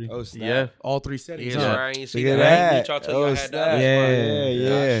 just them 3. Oh, snap. Yeah. All 3 settings. Yeah, huh? right. You see Look at that? that. Y'all told Oh, y'all had snap. that. Yeah. Yeah.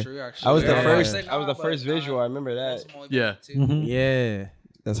 That's true, actually. I was the Yeah. first. Yeah. I was the But, first visual. I remember that. Most of them only Yeah. been 2. Yeah.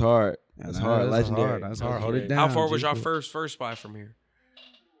 That's hard. That's hard. Legendary. That's hard. Hold it down. How far was G. y'all first spot from here?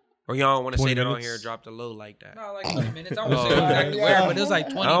 Or y'all don't want to say 20 that on minutes. here and drop the low like that? No, like 20 minutes. I won't Oh, say okay. exactly where, but it was like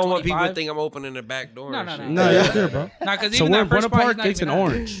 20, I don't want people to 25. think I'm opening the back door. No, and no, shit. no. No, you're good, bro. Nah, because So even we're that in first Buena part, Park, not Gates, even and that.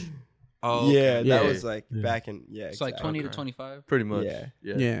 Orange. Oh, okay. Yeah, that Yeah. was like Yeah. back in. Yeah, It's like exactly. 20 to 25. Pretty much. Yeah.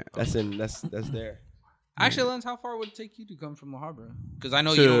 Yeah. That's in. That's there. Actually, Lens, how far would it take you to come from La Habra? Because I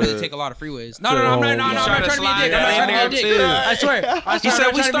know To- you don't really take a lot of freeways. No, I'm not yeah. trying to be a dick. I'm not Slide trying to that be a in dick. there, I swear. He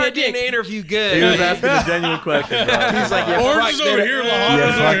said we start getting getting the interview He good. was asking a genuine question, bro. He's like, yeah, Orange fuck is over that. here, La Yeah,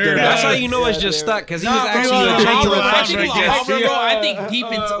 Habra's fuck over here. that. That's how you know it's just stuck, because he was asking you a genuine question. Bro, I think deep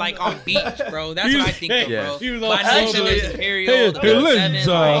into like on beach, bro. That's what I think of, Yeah. bro. He was But all I know you said close. there's Imperial, the Hey, Bill Lens,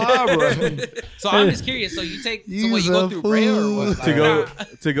 7. So I'm just curious. So you take, so what, you go through Brea or what?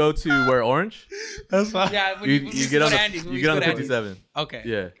 to go to where Orange? Yeah, when You get on go to the Andy's, when you we get on go the to Andy's. 57. Okay.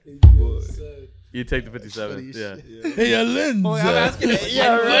 Yeah. You take the 57. Yeah. Hey, Lens. Well, I'm asking it.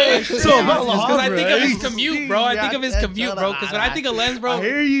 Yeah, right. So about because I think of his commute, bro. I think of his commute, bro. Because when I think of Lens, bro, I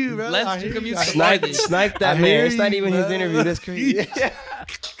hear you, bro. Lens I hear commute you. to Snipe farthest. that I man. hear It's not you, even his bro. interview. That's crazy.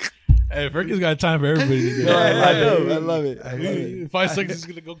 Hey, Frank has got time for everybody. To No, I love it. I love it. 5 seconds is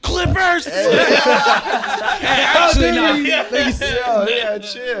gonna go Clippers. Actually, no. Yeah,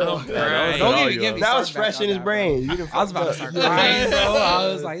 chill. Right. Don't even get me Now it's started fresh back in his on that, brain. I was about to start crying, bro. I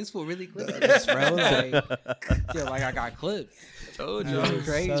was like, this fool really clipped this, bro. Like, feel like I got clipped. Told You know,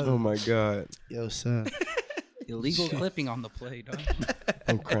 crazy. Oh my god, Yo, son. Illegal clipping on the play, dog.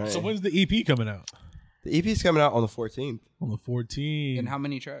 I'm crying. So when's the EP coming out? The EP's coming out on the 14th. On the 14th. And how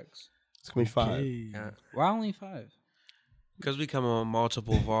many tracks? It's gonna be 5. Okay. Why only 5? Because we come on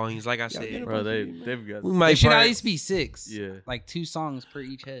multiple volumes. Like I said, Bro, they've got. we It might should at probably least be 6. Yeah. Like 2 songs per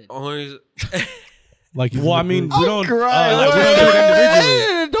each head. only. Like, Well, I mean, we don't. Crying. Like, we don't do it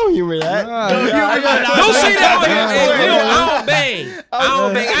individually. Don't humor that. Don't say that on here. Hey, I don't bang. I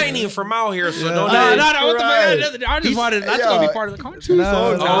don't bang. I ain't even from out here, so don't. No, what the fuck? I just wanted that's gonna be part of the contract.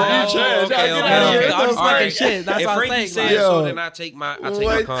 songs Oh, per each head. okay, Get okay, out of here. okay. I'm just All talking right. shit. That's If what I'm Frankie saying. said Like, so, Yo. then I take my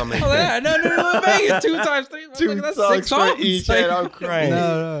What? comment. oh, yeah, no, bang it 2 times 3. 2 That's songs 6 for songs. each head. I'm crying.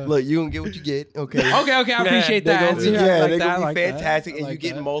 No. Look, you gonna get what you get. Okay. Okay, I appreciate They're that. gonna be, Yeah, yeah, like they're that, gonna be like that. fantastic, and Like you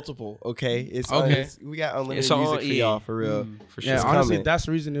get that. multiple. Okay, it's Okay. we got unlimited It's all- music for yeah. y'all for real. For Yeah, sure. honestly, coming. that's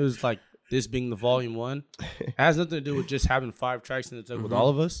the reason it was like this being the volume 1. It has nothing to do with just having 5 tracks in the tug with all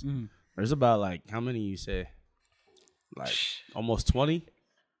of us. There's about like how many you say? Like almost 20.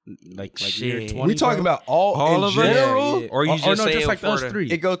 Like near Shit. 20. We talking about all in of us? general. Yeah. Or you just no, saying just like for us the-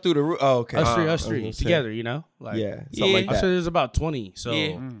 3. It go through the roof. Oh, okay. us 3 I was gonna say. together, you know? Like Yeah, something like I said that. there's about 20. So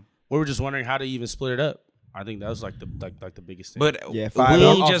Yeah. we were just wondering how to even split it up. I think that was like the biggest thing. But Yeah, we 5.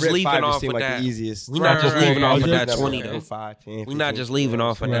 ain't off just rip, leaving 5 just off seemed with like that. the easiest. We not just Right, leaving right, off of right. that 20 Okay. though. 5, 10, We not 15, just leaving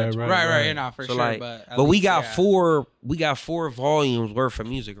off of that. Right, not for So sure. like, but at but we least, got yeah. 4. We got 4 volumes worth of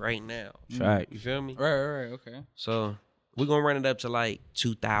music right now. Fact. You feel me? Right, okay. So we're gonna run it up to like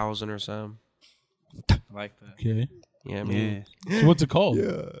 2,000 or something. I like that. Okay. Yeah, I mean, Yeah. So what's it called?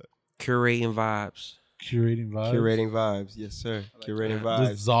 curating vibes. Curating Vibes. Curating Vibes, yes sir. Curating The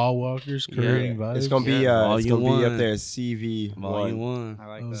Vibes. Zaw Walkers Curating Vibes. It's gonna be it's Volume gonna be up 1. there. CV Volume 1, 1. I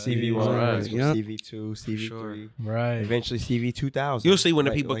like that. CV1, Right. Yeah. CV2, CV3, Sure. Right. eventually CV 2000. You'll see when the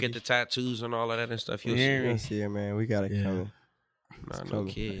Like- people like get the tattoos and all of that and stuff. You'll Yeah. see. You'll see it, man. We got it Yeah. coming. Nah, no coming.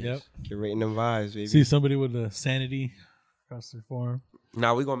 kids. Yep. Curating them vibes, baby. See somebody with a sanity across their forearm.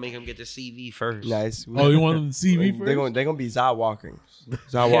 Nah, we're gonna make them get the CV first. Nice. Oh, you want them to CV first? They're gonna be Zaw walking.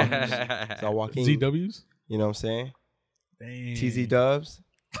 Zaw walking. Zaw walking. ZWs? You know what I'm saying? Dang. TZ Dubs.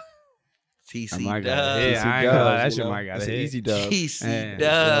 TC my God. Dubs. Yeah, TC I ain't gonna lie, that Dubs, shit you know? might got That's a an hit. easy dub. TC Yeah.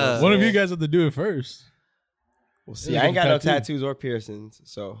 Dubs. One of you guys have to do it first. We'll see. Look I at ain't the got no tattoo. tattoos or piercings,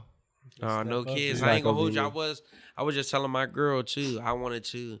 so Oh, no Step up. kids. It's I not ain't gonna gonna hold be you. me. I was just telling my girl too. I wanted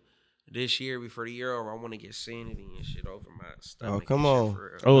to this year before the year over. I want to get sanity and shit over my stomach. come and shit on.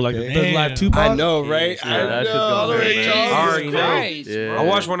 for real. Oh, like the Okay. Thug Life Damn. 2 I know, right? Yeah, I that shit's know. gonna hurt, man. I already know. Christ, Yeah. bro. I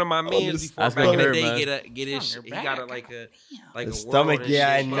watched one of my mans this- before that's back in gonna the hurt, day man. get his. Your He got a, back. like The a stomach, world and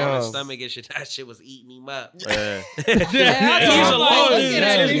yeah, shit I put on his know. stomach and shit. That shit was eating him up. Yeah. He's a little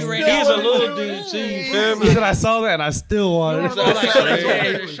dude. He's a little dude too. You feel me? He said I saw that and I still wanted it. So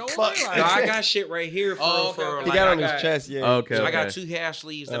like, Fuck. no, I got shit right here for. Oh, for okay. He like, got I on his chest, yeah. Okay. So I got 2 half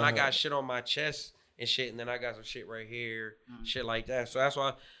sleeves, then I Uh-huh. got shit on my chest and shit, and then I got some shit right here, shit like that. So that's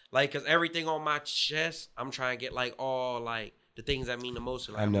why, like, cause everything on my chest, I'm trying to get like all like the things that mean the most.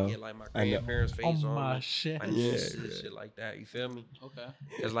 Like, I I'm know. gonna get like my I know. grandparents' face On on my me, shit. my Yeah, nieces, shit like that. You feel me? Okay.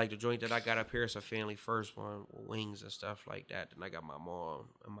 Cause like the joint that I got up here is a family first one with wings and stuff like that. Then I got my mom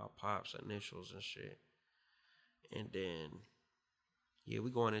and my pop's initials and shit, and then. Yeah,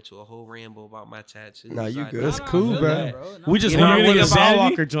 we going into a whole ramble about my tattoos. Nah, you I- good. That's cool, bro. We just You know, wondering I'm when the thinking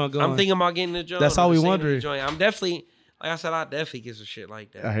about- Zalwalker joint going. I'm thinking about getting the joint. That's all the we sanity wondering. joint. I'm definitely, like I said, I definitely get some shit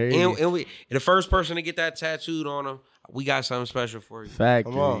like that. I hear you. And the first person to get that tattooed on him, we got something special for you.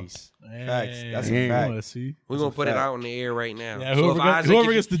 Factories. Facts. That's a Dang. fact. I wanna see. We're gonna a put it fact. out in the air right now. Yeah, So whoever, if got, Isaac,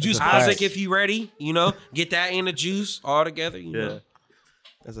 whoever if gets the juice That's a box. Isaac, if you ready, you know, get that in the juice all together. You Yeah. know,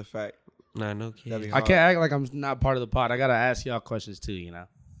 That's a fact. nah, no That'd kidding. be I hard. can't act like I'm not part of the pod. I gotta ask y'all questions too, you know.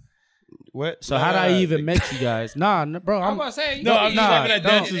 What? So how did I even met you guys? Nah, bro. I'm I'm about to say, No, I'm Nah, not laughing at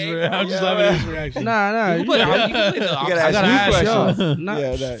don't. Dutch's reaction. I'm just laughing at his reaction. nah. you can put it out. You can put it out. You gotta I ask gotta new ask y'all. questions. Nah,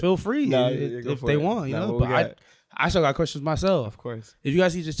 Yeah, that- feel free Nah, if, yeah, go if for they it. want, you Nah, know. what we But got? I still got questions myself. Of course. If you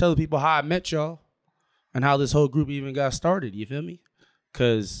guys could just tell the people how I met y'all and how this whole group even got started, you feel me?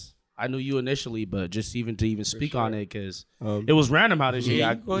 Because I knew you initially, but just even to speak on it, because it was random how this shit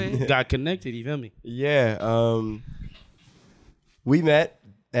Yeah, go ahead. got connected. You feel me? Yeah. We met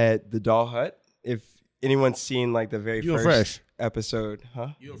at the Doll Hut. If anyone's seen like the very You and first Fresh. episode, huh?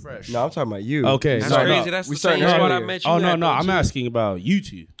 You and Fresh. No, I'm talking about you. Okay. That's No, crazy. no. That's We the same started spot I earlier. met you. Oh no, at, no. though, I'm too. asking about you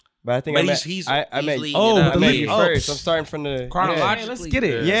two. But I think But I met, he's I met, leading oh, it with up. the I met lead. you Oh, first. I'm starting from the Chronologically. let's get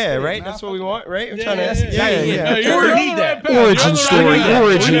it. Yeah, Nah, right. That's what we want, right? I'm Yeah, trying to. yeah, Yeah, No, yeah. you're on the right path. Origin You're on the story, right path.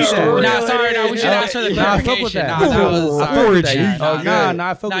 origin Yeah. story. Nah, sorry, no, we should ask for the Nah, I fuck with clarification. that. Nah, that was I fuck with that. Origin. Nah, Oh, nah, good. nah,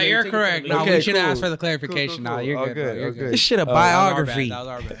 I fuck No, with it. you're Take it to the correct. lead. No, Okay, we should cool. ask for the clarification. Cool, Nah, you're cool. good. Oh, good, Bro. You're okay. good. This shit a That was our bad. biography. That was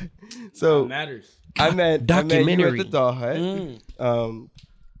our bad. So Matters. I met you Documentary. at the Doll Hut.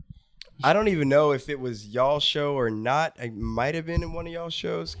 I don't even know if it was y'all's show or not. I might have been in one of y'all's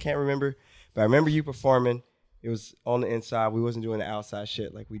shows. Can't remember. But I remember you performing. It was on the inside. We wasn't doing the outside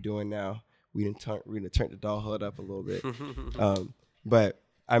shit like we doing now. We didn't turn the Doll Hut up a little bit. But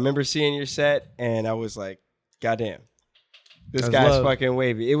I remember seeing your set, and I was like, "Goddamn, this That's guy's love. fucking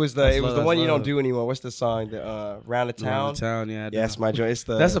wavy." It was the That's one love, you that's don't love. do anymore. What's the song? The Round the Town. Around the town, yeah. I Yeah, that's know. my joint. It's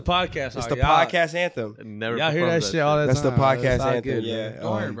the That's a podcast. it's song. the Y'all- podcast anthem. I never Y'all hear performed that shit all the That's time. the podcast It's all anthem. good, Yeah, man.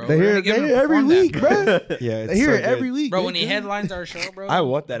 Don't worry, bro. They We're hear gonna it get him to every perform that, week, bro. yeah. It's They hear so it good. every week. Bro, when he headlines our show, bro. I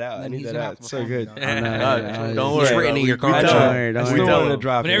want that out. I then need he's that gonna out. have to It's so perform good. it, I know, Don't yeah, worry. It's written in your We contract. tell Don't him. worry, I don't still We worry. tell wanted to him.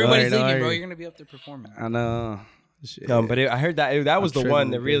 drop When it. everybody's Don't leaving, bro, worry. you're gonna be up there performing. I know. Shit. But I heard that was the tripping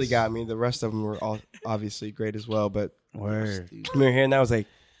one that with really this. got me. The rest of them were all obviously great as well. But Word. I remember hearing that, I was like,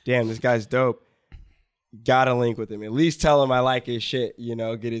 damn, this guy's dope. Gotta link with him. At least tell him I like his shit.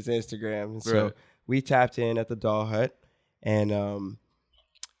 Get his Instagram. And so Right. we tapped in at the Doll Hut, and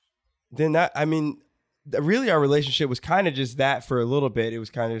then really our relationship was kind of just that for a little bit. It was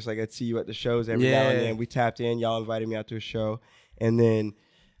kind of just like I'd see you at the shows every now and Yeah. then. We tapped in. Y'all invited me out to a show, and then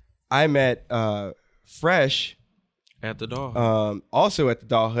I met Fresh At the dog. also at the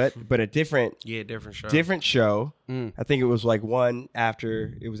Doll Hut, but a different Different show. show. I think it was like one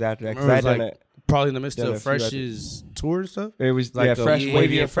after. It was after that because Remember, I it was done like- it. Probably in the midst Done a of few Fresh's tour and stuff. It was Like like the Fresh Wavy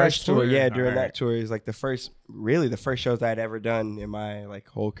Wavy and and Fresh Fresh tour. tour? Yeah, during Alright. that tour, it was like the first shows I'd ever done in my like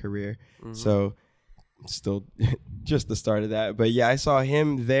whole career. So still just the start of that. But yeah, I saw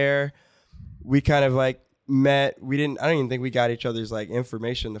him there. We kind of like met. I don't even think we got each other's like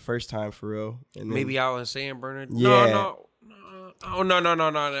information the first time for real. And then, Maybe out in San Bernardino. Yeah. No. Oh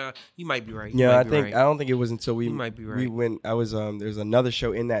no. You might be right. I don't think it was until we You might be we right. went. I was there's another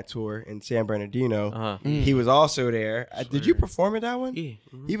show in that tour in San Bernardino. Uh-huh. He was also there. Did you perform at that one? Yeah.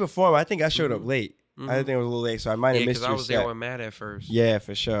 He performed. I think I showed up late. I think it was a little late, so I might have Yeah, missed because I your was set. there with Matt at first. Yeah,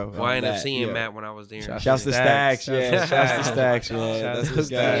 for sure. Well, I ended up seeing yeah. Matt when I was there. Shouts to Stacks, yeah. Shouts to Stacks. Stacks, man. Shouts That's to the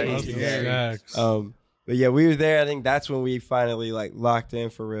Stacks. guy. Facts. But yeah, we were there. I think that's when we finally like locked in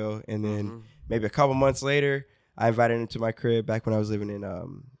for real. And then maybe a couple months later, I invited him to my crib back when I was living in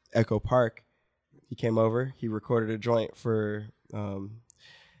Echo Park. He came over. He recorded a joint for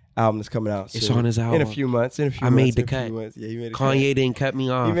album that's coming out. It's soon. on his in a album. few months. I made the cut. Yeah, he made a Kanye didn't cut me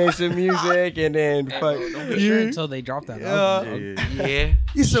cut. off. He made some music and then fuck. Don't be sure until they drop that album. Yeah.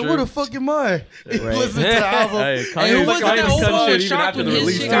 He said, "Where the fuck am I?" He Right. listened to the album. Hey, who Kanye wasn't that cut old shit even shocked after when the his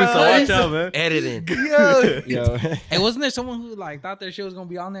release shit too, got so watch released? out, man. Editing. Yo, Hey, wasn't there someone who like thought their shit was gonna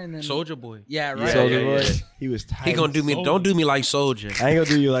be on there and then Soldier Boy. Yeah, right. Soulja yeah, Boy. yeah. He was tight. He gonna do me. Don't do me like Soldier. I ain't gonna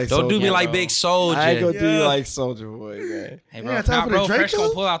do you like. Don't do Soulja me like Boy. Big Soldier. I ain't gonna do you Yeah. like Soldier Boy, man. Hey, bro, Yeah, if time not, for the bro, Fresh Draco?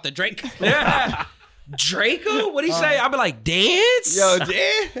 gonna pull out the Drake. Yeah. Draco? What'd he say? I'll be like, dance? Yo,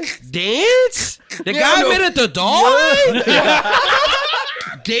 damn. Dance? The guy met at the door?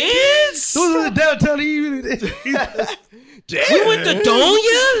 Dance? Those are the downtown evening. We went to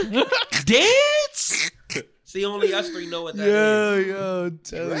Donya? Dance? See, only us three know what that is. yo,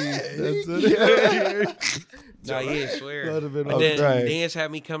 tell you. That's Nah, yeah, swear. That'd have been But then right. Dance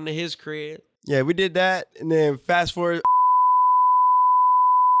had me come to his crib. Yeah, we did that, and then fast forward.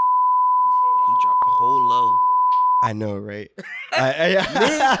 He dropped the whole low. I know, right?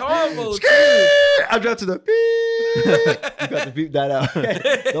 Mid combo, too. I dropped to the beep. You got to beep that out.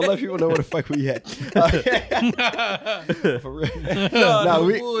 Don't let people know where the fuck we at. For real. No,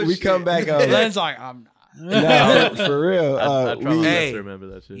 we bullshit. come back. Glenn's like, I'm not. No, for real. I probably We, Hey, have to remember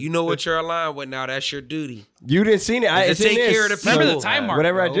that shit. You know what you're aligned with now. That's your duty. you didn't see it. To It's in take this. care of the people. Remember the time mark,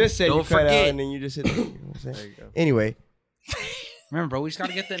 Whatever bro. I just said, you Don't cut out, forget. and then you just hit. You know what I'm saying? There you go. Anyway, Remember, bro, we just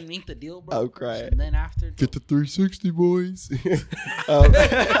gotta get them ink the deal, bro. I'm crying. And then after, get the 360, boys.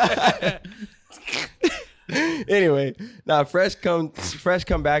 Anyway, now Fresh come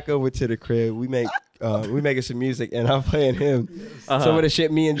back over to the crib. We making some music, and I'm playing him some of the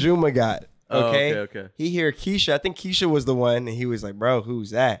shit me and Juma got. Oh, Okay, okay. He hear Keisha. I think Keisha was the one, and he was like, "Bro,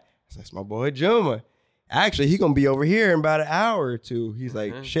 who's that?" I said, "That's my boy Juma." Actually, he gonna be over here in about an hour or two. He's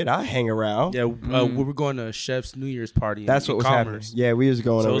like, "Shit, I hang around." Yeah, we were going to Chef's New Year's party. That's what was happening. Yeah, we was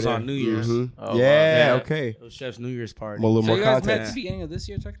going So it over was there. on New Year's. Mhm. Oh, wow. yeah, Yeah. okay. It was Chef's New Year's party. A little so more you guys met at the context. beginning of this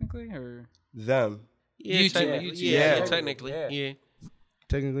year, technically, or Them. Yeah, You two, technically. you two. Yeah, Yeah. technically. Yeah.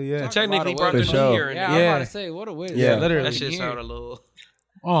 Technically, yeah. Talk Technically about brought a the way. new For year in yeah, there. I'm Yeah. about to say, what a way. to Yeah, start literally. That the shit year. sounded a little.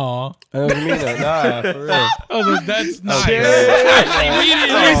 Aw. I know what you mean though. Nah, for real. Oh, that's nice. Wait.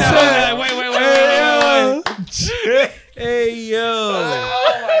 Hey yo.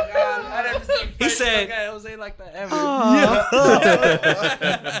 Oh my god! I never seen He said- Jose like that ever.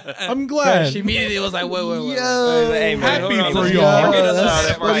 I'm glad. She immediately was like, wait. Hey, man, Happy hold on, for let's y'all. get this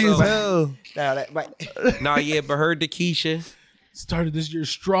That's out. funny as hell. Nah, that might. Nah, yeah, but her to Keisha. Started this year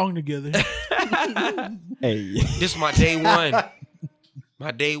strong together. Hey. This my day one.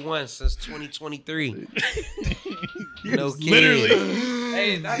 My day one since 2023. No kidding. Literally.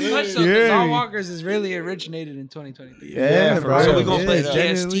 Hey, that's much so. Because All Walkers is really originated in 2023. Yeah, for real. So we gonna play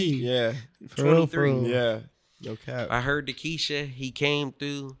genuinely. JST. Yeah. 23. Yeah. No cap. I heard the Keisha. He came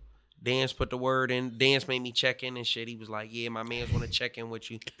through. Dance put the word in. Dance made me check in and shit. He was like, yeah, my mans want to check in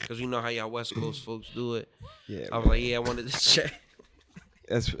with you. Because you know how y'all West Coast folks do it. Yeah. I was like, yeah, I wanted to check.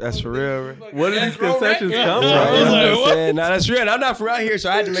 That's for real. Bro. Where did these concessions come Yeah, from? you know what I'm saying? Nah, that's real. And I'm not from out here, so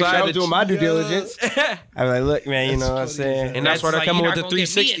I had to make So sure I I had was to- doing my due diligence. I was like, look, man, you know what I'm saying? And that's why they're like, coming you're with the not gonna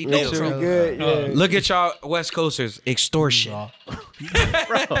get me 360 in Make deal. sure we good. Yeah. Look at y'all West Coasters. Extortion. I'm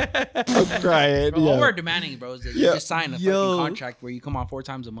crying. Bro, all Yeah. we're demanding, bro, is that you Yeah. just sign a fucking contract where you come on 4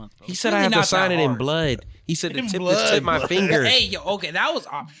 times a month, bro. He It's said I really have to not sign that it in hard. blood. He said to In tip blood. my finger. Hey, yo, okay, that was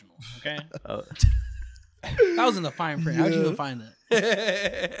optional. Okay, that was in the fine print. How'd you even find that?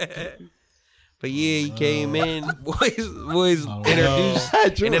 But yeah, he came in, boys introduced,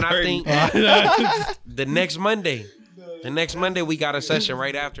 and then I think the next Monday we got a session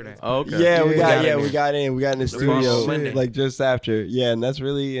right after that. Oh, okay. Yeah, we got in we got in the following studio Monday. like just after. Yeah, and that's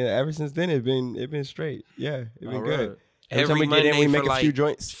really ever since then it been straight. Yeah, it been All good. right. Every time Every we get in, Monday we for make a like few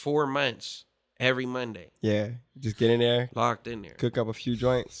joints. 4 months. Every Monday, Yeah, just get in there, locked in there. cook up a few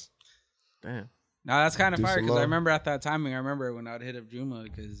joints. Damn. No, that's kind of Do fire some because I more. remember at that timing, I remember when I'd hit up Juma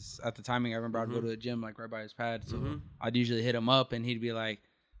because at the timing I remember I'd go to the gym like right by his pad, so I'd usually hit him up and he'd be like,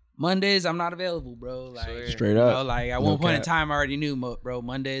 "Mondays I'm not available, bro." Like Straight you up. know, like at No one point in cap. time I already knew, bro.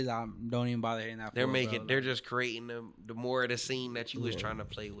 Mondays I don't even bother hitting that. They're floor, making, bro. they're just creating the more of the scene that you was trying to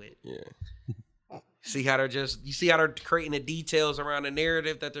play with. Yeah, See how you see how they're creating the details around the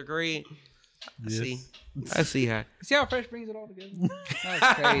narrative that they're creating. I see how. See how Fresh brings it all together?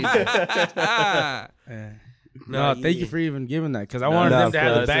 That's crazy. No, thank you for even giving that because I wanted them to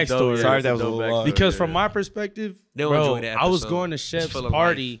have the that's a dope- backstory. yeah, Sorry, it's that a was a dope little long. backstory, Because yeah. from my perspective, They'll bro, enjoy the I was episode. going to It's Chef's full of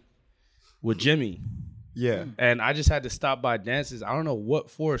party with Jimmy, yeah. and I just had to stop by dances. I don't know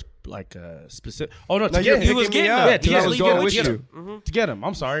what for, like specific. Oh no, No, to you get him. was picking me getting up. up. Yeah, Because he I was was leaving going with with you. you. To get him.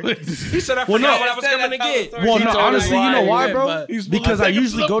 I'm sorry. He said I Well, forgot no. what I was coming to get. Well, no, honestly, you know why, bro? But- Because I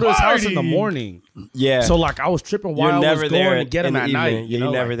usually go to his house in the morning. Yeah. So like I was tripping while you're I never was there going to get him in the at night. evening. You know,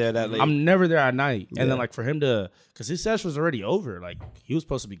 You're never like, there that late. I'm never there at night. Yeah. And then like for him to, because his session was already over. Like he was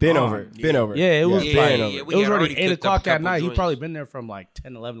supposed to be been gone. over. Been over. Yeah, it was Yeah, like, yeah, it we was had already already 8 cooked up a o'clock at couple night. He joints. probably been there from like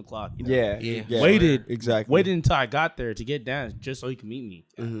 10, 11 o'clock. You know? Yeah. Yeah. Waited Exactly. Waited until I got there to get dance just so he could meet me.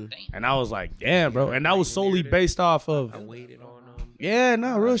 Mhm. And I was like, damn, bro. And that was solely based off of, I waited on him. yeah,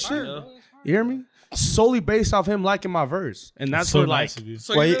 no, real shit. You hear me? Solely based off him liking my verse. And that's so where nice like, of you.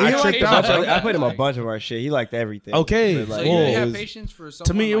 So Well, you I really tricked have out. patience- I put him a bunch of our shit. He liked everything. Okay, But, So like, you really it have was- patience for someone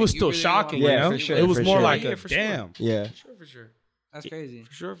to me, it like was you still really shocking, want- you Yeah, know? for sure, It was for more sure. like Yeah, a for sure. damn. Yeah. For sure. That's crazy.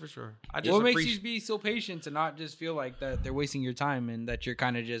 For sure. I just What makes you appreciate. be so patient to not just feel like that they're wasting your time and that you're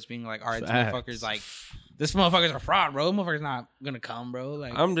kind of just being like, all right, this Facts. motherfucker's like, this motherfucker's a fraud, bro. This motherfucker's not gonna come, bro.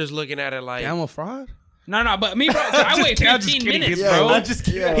 Like, I'm just looking at it like Damn, a fraud? no, but me, bro. I wait 15 minutes, Yeah, bro. I'm just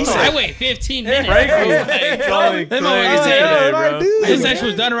kidding. He said- I wait 15 minutes, bro. Going Them crazy motherfuckers today, say, bro. This session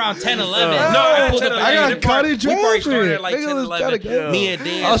was done around 10, 11. No, I pulled up. I got caught in We probably started traffic. at like Nigga 10, was trying to 11. get- Me and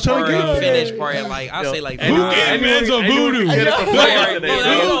Dan I was trying to started get- finished probably at like, I'll say like And Who 5. gave man's a voodoo? Hit it for Bro, four that's today, all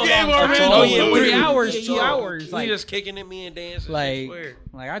bro. Who gave our I man told a you, voodoo? 3 hours, 2 hours. We Like, just kicking it, me and Dan. I like, swear.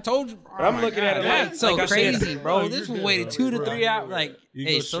 like I told you. Bro, I'm looking at it like- that's so like I said- crazy, bro. Oh, This you're was good, waited bro. 2 to 3 hours. Like, You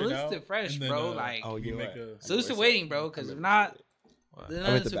hey, go straight salute to out, Fresh, and then, bro. Like, Oh, you make know a salute to waiting, bro. Because if not, then none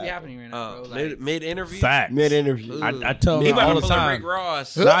at of this the would be back. happening right now, bro. Like, Mid interview. Facts. Mid interview. I tell He him about all to the pull a Rick time.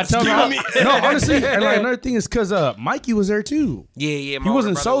 Ross. No, I tell him. No, honestly, and like another thing is because Mikey was there too. Yeah. He my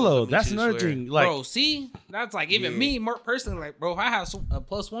wasn't older brother was solo. with me That's too, another swear. thing. Like, bro, see, that's like even me, more personally. Like, bro, if I have a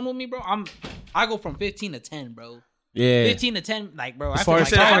 +1 with me, bro, I go from 15 to 10, bro. yeah, 15 to 10, like, bro, I As feel far like as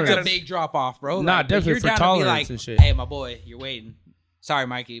that's a tolerance. big drop off, bro. Nah, Like, definitely you're for down to be tolerance like, and shit. hey, my boy, you're waiting. Sorry,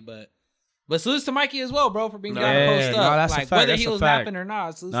 Mikey, but salutes to Mikey as well, bro, for being down to Yeah, post no, up. that's a Like, fact, whether that's he a was fact. napping or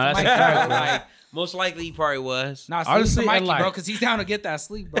not, salutes No, to that's a Mikey, fact, bro. bro. Like, Most likely he probably was. nah, salutes Honestly, to Mikey, and like- bro, because he's down to get that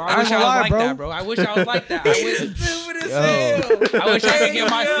sleep, bro. I I wish ain't I was gonna lie, like bro. that, bro. I wish I was like that. I wish I could get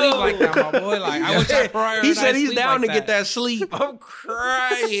my sleep like that, my boy. Like, I wish I prioritized He said he's sleep down like to get that sleep. I'm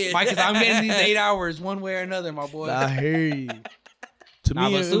crying. Mike, because I'm getting these 8 hours one way or another, my boy. I hear you. To Nah,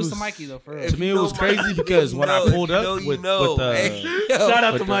 me, but it salute was to Mikey though. For real. to me it was crazy because when I pulled up with Hey, yo, Shout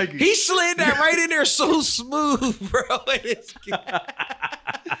out with to the- Mikey. he slid that right in there so smooth, bro.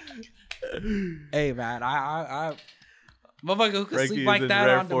 Hey man, I motherfucker who could Frankie sleep is like in that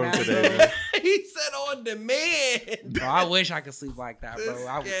rare on form demand. today, Bro. man. He said on demand. Bro, I wish I could sleep like that, bro.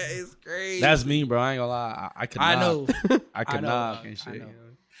 Yeah, it's crazy. that's me, bro. I ain't gonna lie. I could. I not. know. I could I know, knock dog. and shit. I you know. know?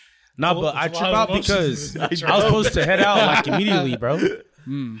 Nah, but I It's trip wild out emotions. because I was supposed to head out like immediately, bro.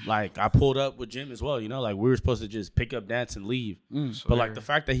 Like I pulled up with Jim as well, you know, like we were supposed to just pick up, dance, and leave. But like the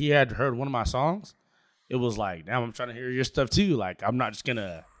fact that he had heard one of my songs, it was like, damn, I'm trying to hear your stuff too. Like I'm not just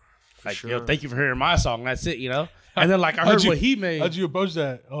gonna like, yo, thank you for hearing my song. That's it, you know. And then like I heard what he made. How'd you approach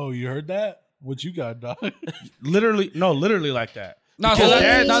that? Oh, you heard that? What you got, dog? Literally like that. No, so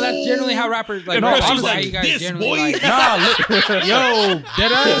that's generally how rappers like. No, bro, I was how like, you guys this generally boy. like. Nah, yo,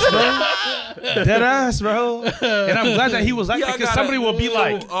 dead ass, bro. And I'm glad that he was like that because somebody will be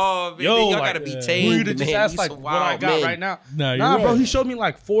like, oh, baby, yo, y'all like, gotta be who tamed, you to just man. ask You like some what I wild got men. right now? Nah, Nah, you're bro, right. he showed me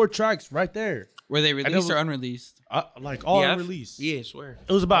like 4 tracks right there. Were they it released or was- unreleased? Like all Yeah, unreleased. Yeah, I swear.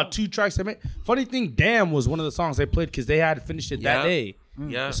 It was about 2 tracks they made. Funny thing, Damn was one of the songs they played because they had finished it that Yeah. day.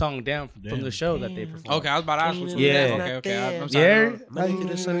 Yeah. The song Damn from the show that they performed. Okay, I was about to ask what you Yeah. Okay. I'm sorry. Yeah. Money to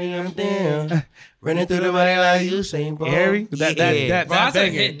the sunny, I'm down. Running through the money like Usain Bolt. Harry? That Bro, that's a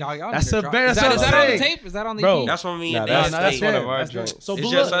banger. hit, dog. Y'all That's need to a drop- banger. Is that That's on what I'm the saying. tape? Is that on the Bro. EP? That's what me Nah, and that's Dan that's stayed. one of fair. our That's joints. fair. So It's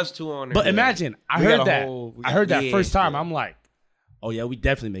but just look, us two on there. But imagine, I We got heard a that. whole- I heard that yeah, first time. yeah. I'm like, oh yeah, we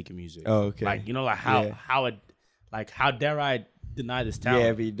definitely making music. Oh, okay. Like you know, like Yeah. how dare I deny this talent?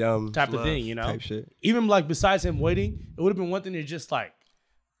 Yeah, be dumb type of thing, you know. type shit. Even like besides him waiting, it would have been one thing to just like,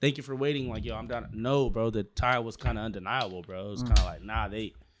 thank you for waiting. Like yo, I'm done. No, bro, the tire was kind of undeniable, bro. It was kind of like, nah,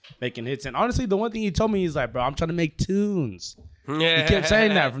 they making hits. And honestly, the one thing he told me is like, bro, I'm trying to make tunes. Yeah. He kept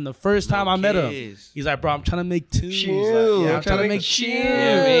saying that from the first time I met him. kids. He's like, bro, I'm trying to make tunes. Like, Chill. yeah, I'm trying to make chill.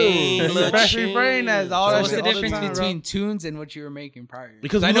 Yeah, man. Fresh refrain, that's all So that what's shit the all the difference time, bro. between tunes and what you were making prior?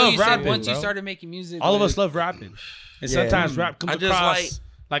 Because I we know love you rapping, said once you bro. started making music, All of but- us love rapping. And Yeah. sometimes rap comes I just across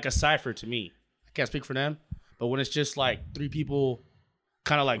like a cipher to me. I can't speak for them. But when it's just like 3 people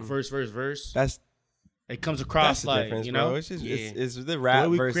kind of like verse, That's it comes that's across the like, difference, you know, bro. It's just Yeah. it's the rap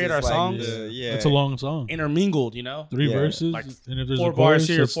we versus create our like songs, yeah. It's a long song. intermingled, you know? 3 Yeah. verses. Like, and if there's 4 a bars chorus,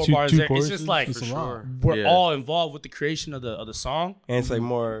 here, that's 4 two bars there. It's choruses. just like That's a lot. we're Yeah. all involved with the creation of the song. and it's like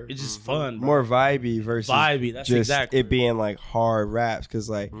more It's just fun, bro. more vibey versus Vibey, that's just exactly it being like hard raps because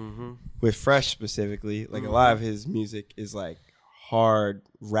like with Fresh specifically, like a lot of his music is like hard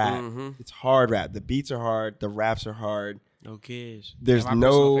rap. It's hard rap. The beats are hard. The raps are hard. No kids. There's Yeah, my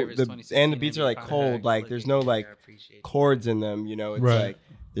personal no favorite is the 2016 and the beats are like NBA cold. Like there's no like chords in them. You know, it's Right. like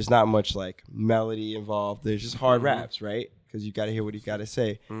there's not much like melody involved. There's just hard raps, right? Because you got to hear what you got to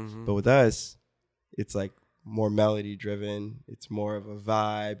say. But with us, it's like more melody driven. It's more of a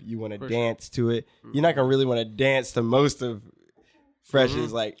vibe. You want to dance to it. You're not gonna really want to dance to most of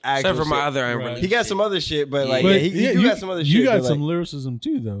Fresh's like actual Except for my shit. other Right. unreleased He got shit. some other shit, but like But yeah, he do you got some other shit. You got but, some like, lyricism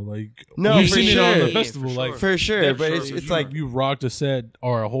too, though. Like No, we've for seen it on sure. the festival. Yeah, for like sure. for sure. Yeah, But sure. it's you, like you rocked a set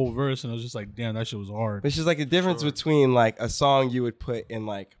or a whole verse, and I was just like, damn, that shit was hard. it's just like the difference between like a song you would put in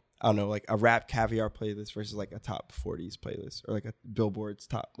like I don't know, like a rap caviar playlist versus like a top 40s playlist or like a Billboard's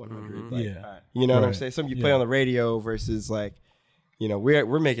top 100. Like, Yeah. you know what I'm Right. saying? Something you play Yeah. on the radio versus like, you know,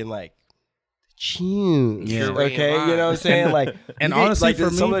 we're making like tunes. Yeah. Okay, you know what I'm saying? Like, And you get, honestly, like, for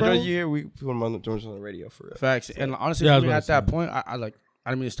some me, of the bro- joints you hear, we put them on the joints on the radio for real. Facts. And honestly, Yeah, I for was me, about at to that say. point, I like,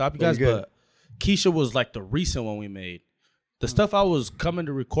 I didn't mean to stop you No, guys, you're good. but Keisha was like the recent one we made. The stuff I was coming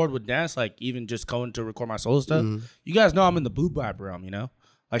to record with Dance, like even just going to record my solo stuff, you guys know I'm in the boom bap realm, you know?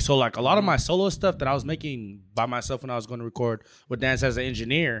 Like, so like a lot of my solo stuff that I was making by myself when I was going to record with Dance as an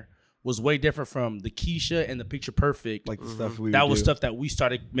engineer was way different from the Keisha and the Picture Perfect. Like the stuff we that would was do. stuff that we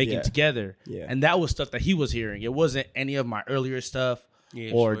started making Yeah. together. Yeah. And that was stuff that he was hearing. It wasn't any of my earlier stuff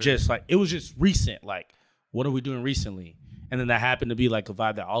Yeah, or sure. just like, it was just recent. Like, what are we doing recently? And then that happened to be like a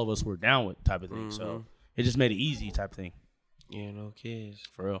vibe that all of us were down with type of thing. So it just made it easy type of thing. Yeah, no kids.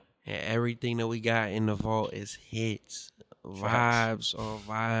 For real. And everything that we got in the vault is hits. Vibes on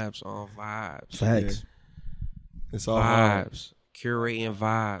vibes on vibes. Facts. It's all hard. Vibes. Curating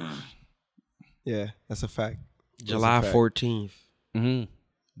vibes. Yeah, that's a fact. July a fact. 14th. Mm-hmm.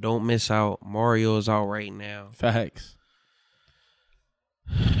 Don't miss out. Mario is out right now. Facts.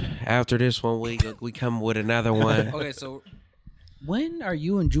 After this one, we come with another one. Okay, so when are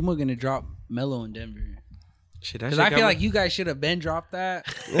you and Juma gonna drop Mellow in Denver? Shit, that Because shit I feel coming- like you guys should have been dropped that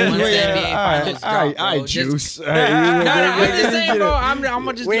Yeah, once the NBA finals all right, dropped, bro. all right, Just- juice. No, I'm just saying, bro. I'm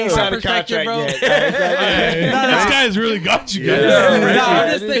gonna just We give ain't you my signed a perspective, contract bro. yet. This guy's really got you guys.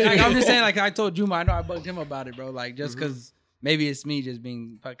 Yeah. No, I'm just saying, like I told Juma, I know I bugged him about it, bro. Like just because maybe it's me just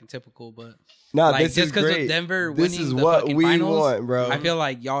being fucking typical, but No, like this just is because great. of Denver This winning is the what fucking we finals, want, bro. I feel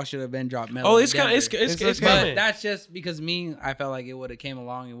like y'all should have been dropped Melo. Oh, to it's coming. Denver. It's But coming. that's just because I felt like it would have came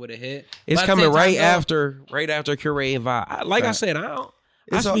along and would have hit. It's But at the coming same right time, though, after Curating Vibe. Like I said, I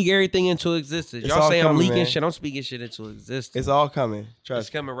It's all- speak everything into existence. it's Y'all all say I'm coming, leaking man. shit. I'm speaking shit into existence. It's all coming. Trust. It's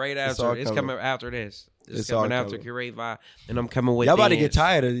coming right It's after. all It's coming. coming after this. It's It's all coming after coming. Curate Vibe, and I'm coming with. Y'all about to dance. get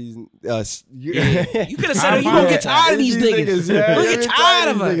tired of these. Yeah. You could have said it. You gonna get tired of these niggas. Yeah, You get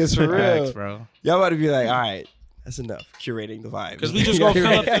tired of us. niggas for real. Facts, bro. Y'all about to be like, all right, that's enough. Curating the vibes. Because we just gonna fill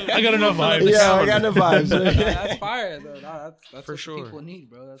up. I got enough vibes. Yeah, I got the vibes. that's fire though. That's For what sure. people need,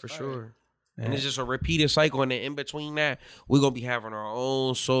 bro. That's For fire. sure. And it's just a repeated cycle, and then in between that, we're gonna be having our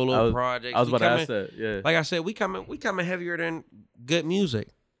own solo projects. I was We about to coming- ask that. Yeah. Like I said, we coming heavier than good music.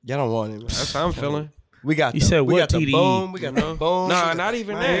 Y'all don't want it, man. That's how I'm feeling. We got. You the, said we what, got the TD? boom. We got the boom. Nah, not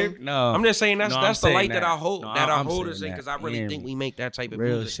even that. No, I'm just saying that's No, that's I'm the light saying that I hold No, that I I'm hold saying us in that. because I really Hear think me. we make that type of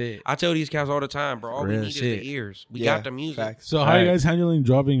Real music. shit. I tell these cats all the time, bro. All we Real need is shit. the ears. We Yeah, got the music. facts. So how are you Alright. guys handling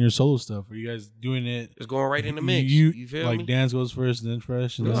dropping your solo stuff? Are you guys doing it? It's going right in the mix. You feel like me? dance goes first and then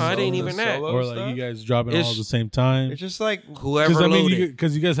fresh, and No, then it ain't Solo even that. stuff? or like you guys dropping all It's- at the same time. It's just like Whoever loaded.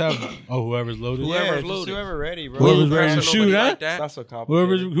 because you guys have whoever's loaded, Whoever's yeah, just loaded. whoever ready, bro. Whoever's We ain't ready to pressing shoot, nobody huh? like It's that. not so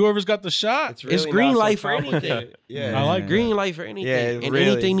complicated. whoever's got the shot. It's, really It's green not so light for complicated. anything. Yeah, I like Green light for anything. Yeah, and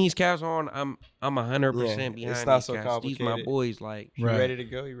really. anything these cats on, I'm 100% Yeah, behind it's not these so cats. These my complicated. boys, like You Right. ready to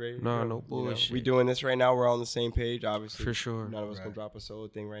go? You ready? To No, go? no You know, bullshit. we doing this right now. We're on the same page, obviously. for sure. None of us gonna drop a solo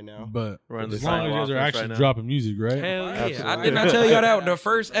thing right now. But We're on the as long as you guys are sidewalk actually right now. dropping music, right? Hell yeah. Absolutely. I didn't I tell y'all that the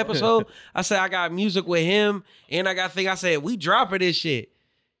first episode? I said I got music with him and I got I said we dropping this shit.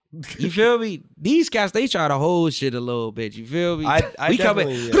 You feel me? These cats, they try to hold shit a little bit. You feel me? I we coming.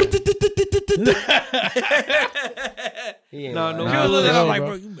 He ain't No, lying. no. Nah, bullshit. for sure, I'm like, bro.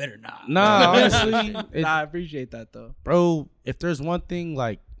 bro, you better not. Nah, honestly, I appreciate that though. bro, if there's one thing,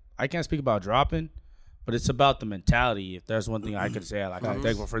 like, I can't speak about dropping, but it's about the mentality. If there's one thing I could say, like, I'm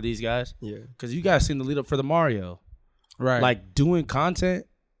thankful for these guys. Yeah. Because you guys seen the lead up for the Mario. Right. Like, doing content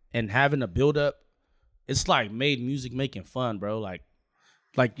and having a build up, it's like made music making fun, bro. Like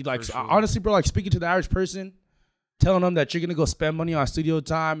honestly, bro, like speaking to the average person, telling them that you're gonna go spend money on studio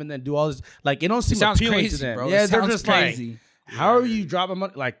time and then do all this, like, it don't seem sounds appealing crazy, to them. bro. Yeah, It they're sounds just crazy. like, how are you dropping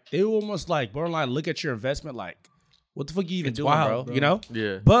money? Like, they almost like borderline look at your investment like, what the fuck you even It's doing, wild, bro? bro. You know?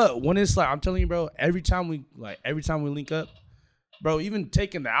 Yeah. But when it's like, I'm telling you, bro, every time we link up, bro, even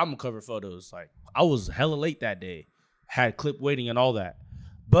taking the album cover photos, like, I was hella late that day, had clip waiting and all that.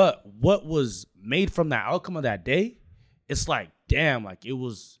 But what was made from that outcome of that day, it's like, damn, like, it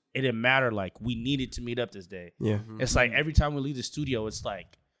didn't matter. Like, we needed to meet up this day. Yeah. It's like every time we leave the studio, it's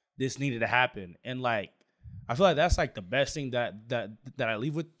like this needed to happen. And like, I feel like that's like the best thing that I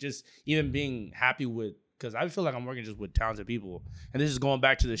leave with, just even being happy with, because I feel like I'm working just with talented people. And this is going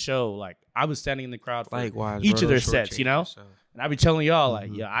back to the show. Like, I was standing in the crowd for Likewise, each bro, of their don't sets, you shortchange know? yourself. And I be telling y'all,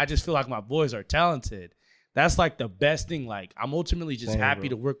 like, yeah, I just feel like my boys are talented. That's like the best thing. Like, I'm ultimately just Same, happy bro.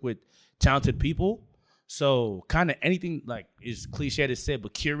 to work with talented people. So kind of anything, like, is cliche to say,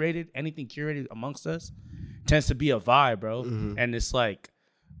 but anything curated amongst us tends to be a vibe, bro. And it's like,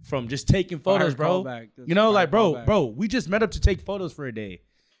 from just taking photos, Fire bro. callback. That's You know, fire like, callback. bro, we just met up to take photos for a day.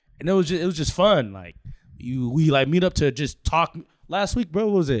 And it was just fun. Like, we like meet up to just talk. Last week, bro,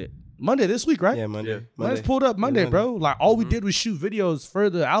 what was it? Monday this week, right? Yeah, Monday. Let's pulled up Monday, bro. Like, all we did was shoot videos for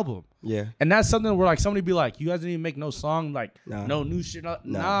the album. Yeah. And that's something where, like, somebody be like, you guys didn't even make no song, like, Nah. no new shit.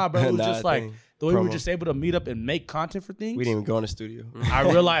 Nah, bro. It was Nah, just like thing. the way we were Promo. just able to meet up and make content for things. We didn't even go in the studio. I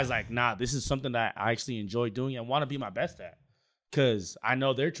realized, like, nah, this is something that I actually enjoy doing and want to be my best at. Because I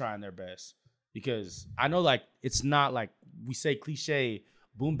know they're trying their best. Because I know, like, it's not like we say cliche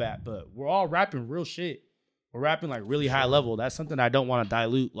boom bap, but we're all rapping real shit. We're rapping, like, really high level. That's something I don't want to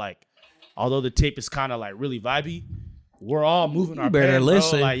dilute. Like, although the tape is kind of, like, really vibey, we're all moving our better pen, bro.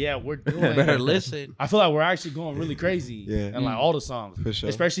 listen. Like, yeah, we're doing Better listen. I feel like we're actually going really crazy. Yeah. And like all the songs. For sure.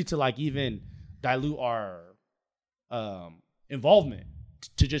 Especially to like even dilute our involvement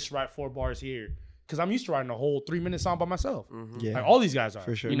to just write 4 bars here. Cause I'm used to writing a whole 3-minute song by myself. Yeah. Like all these guys are.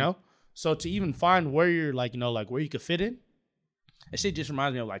 For sure. You know? So to even find where you're like, you know, like where you could fit in, that shit just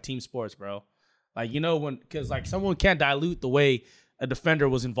reminds me of like team sports, bro. Like, you know, cause like someone can't dilute the way a defender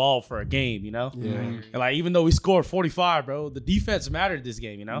was involved for a game, you know? Yeah. And like, even though we scored 45, bro, the defense mattered this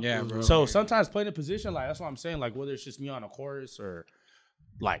game, you know? Yeah, bro. So sometimes playing a position, like, that's what I'm saying, like, whether it's just me on a chorus or,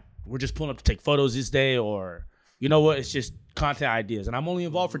 like, we're just pulling up to take photos this day or, you know what, it's just content ideas. And I'm only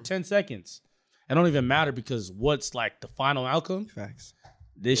involved for 10 seconds. It don't even matter because what's, like, the final outcome, Facts.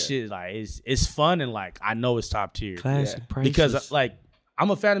 this shit, like, it's fun and, like, I know it's top tier. Classic prices. Because, like, I'm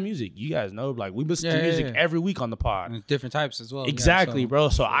a fan of music. You guys know, like we listen to music every week on the pod. And different types as well. Exactly, bro.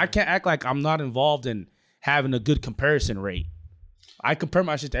 So I can't act like I'm not involved in having a good comparison rate. I compare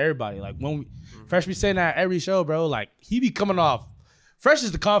my shit to everybody. Like when Fresh be saying that every show, bro. Like he be coming off. Fresh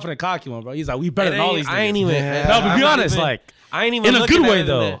is the confident, cocky one, bro. He's like, we better than all these niggas. I ain't even. No, but be honest, like I ain't even in a good way at it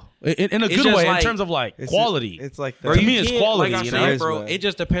though. In a It's good just way, like- in terms of like quality. It's like Bro, to me, it's can't- quality. Like I You said, know, bro, it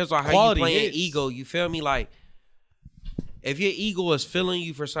just depends on how Quality you playing hits. ego. You feel me? Like if your ego is feeling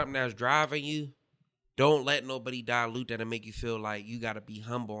you for something that's driving you, don't let nobody dilute that and make you feel like you got to be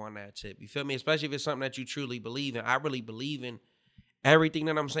humble on that tip. You feel me? Especially if it's something that you truly believe in. I really believe in everything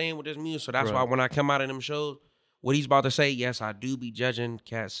that I'm saying with this music. So that's why when I come out of them shows, what he's about to say, yes, I do be judging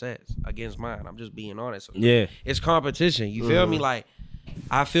cat sets against mine. I'm just being honest. Yeah. It's competition. You feel me? Like,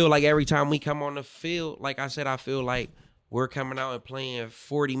 I feel like every time we come on the field, like I said, I feel like we're coming out and playing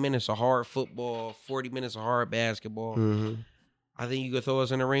 40 minutes of hard football, 40 minutes of hard basketball. I think you could throw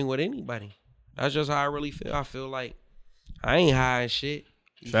us in the ring with anybody. That's just how I really feel. I feel like I ain't high as shit.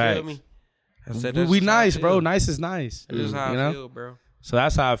 You feel me? I said that's we just how I nice, bro. feel. Nice is nice. That's just how you I know? feel, bro. So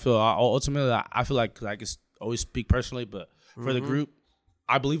that's how I feel. Ultimately, I feel like, cause I can always speak personally, but for the group,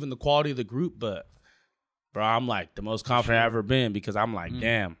 I believe in the quality of the group. But bro, I'm like the most confident I've ever been because I'm like,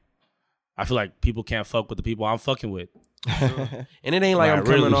 damn, I feel like people can't fuck with the people I'm fucking with. And it ain't like Nah, I'm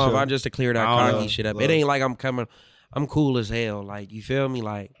coming really off. sure. I just to clear that I don't cocky know. shit up. It ain't like I'm coming. I'm cool as hell. Like you feel me?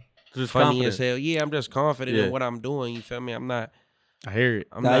 Like Just funny confident. as hell. Yeah, I'm just confident Yeah. in what I'm doing. You feel me? I'm not. I hear it.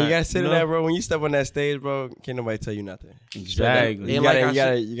 I'm Nah, not, you gotta sit in know? that, bro. When you step on that stage, bro, can't nobody tell you nothing. Exactly. And You like gotta- I you said-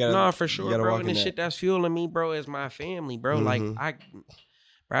 gotta- you gotta- Nah, for you sure, gotta bro. walk And in the that. shit that's fueling me, bro, is my family, bro. Like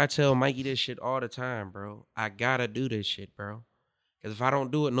I tell Mikey this shit all the time, bro. I gotta do this shit, bro. Because if I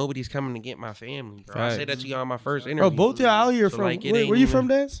don't do it, nobody's coming to get my family, bro. I said that to y'all in my first interview. Bro, both y'all out here So, from like, it where ain't you even- from,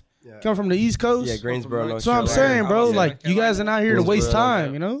 Dance? Yeah. Come from the East Coast? Yeah, Greensboro, North So I'm Carolina. saying, bro, Yeah. like you guys are not here to waste Greensboro,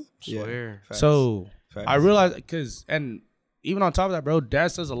 time, you know? Yeah. Swear. Facts. So Facts. I realize and even on top of that, bro,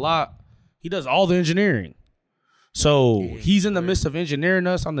 Dance does a lot. He does all the engineering. So he's in the midst of engineering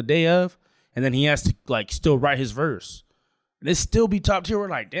us on the day of, and then he has to like still write his verse. And it still be top tier. We're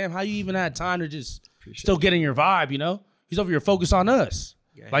like, damn, how you even had time to just still get in your vibe, you know? He's over here focused on us.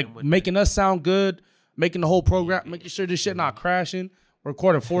 Like making us sound good, making the whole program, making sure this shit not crashing. We're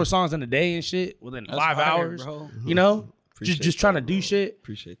recording 4 songs in a day and shit within 5 hours. bro. You know? Appreciate Just trying to that, do bro. shit.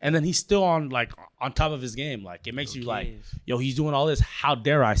 Appreciate And then he's still on top of his game. Like it makes you like, yo, he's doing all this. How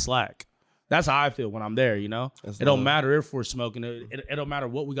dare I slack? That's how I feel when I'm there, you know? That's It don't love. matter if we're smoking. It don't matter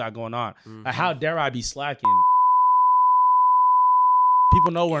what we got going on. Like, how dare I be slacking?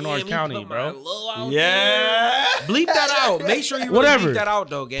 People know we're in Orange County, bro. Yeah. Bleep that out. Make sure you really Whatever. bleep that out,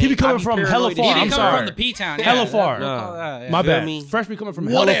 though, gang. He be coming I from paranoid hella as far. shit. He I'm be coming sorry. from the P-Town. Hella far. Nah. My Feel bad. me? Fresh be coming from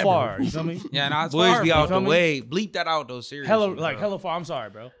hella Whatever. far. You feel me? Yeah, no, it's Boys far, be bro. out the feel me? way. Bleep that out, though, seriously. Hella far. I'm sorry,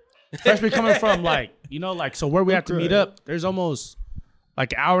 bro. Fresh be coming from so where we have to meet up, there's almost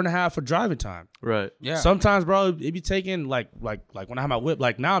like an hour and a half of driving time. Right. Yeah. Sometimes, bro, it be taking like when I have my whip.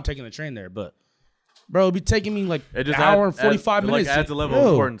 Like now, I'm taking the train there, but bro, it be taking me like It an just hour and 45 it, minutes. Like adds a level Yo, of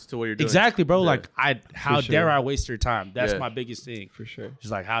importance to what you're doing. Exactly, bro. Yeah. Like how For dare sure. I waste your time? That's Yeah. my biggest thing. For sure.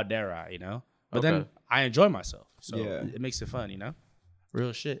 Just like how dare I, you know? But Okay. then I enjoy myself, so Yeah. it makes it fun, you know?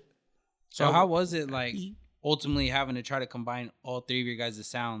 Real shit. So how was it like ultimately having to try to combine all 3 of your guys'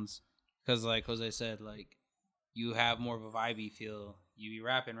 sounds? Because like Jose said, like you have more of a vibey feel. You be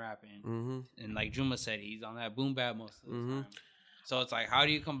rapping, and like Juma said, he's on that boom bap most of the time. So it's like, how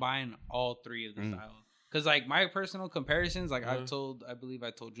do you combine all 3 of the styles? Because like my personal comparisons, like I believe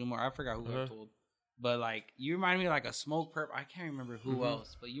I told Juma, or I forgot who I told, but like you remind me of like a smoke perp. I can't remember who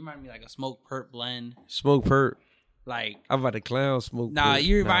else, but you remind me like a smoke perp blend. Smoke perp. Like I'm about to clown smoke nah, perp.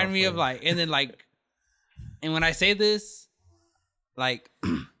 you remind Nah, me of funny. like, and then like, and when I say this, like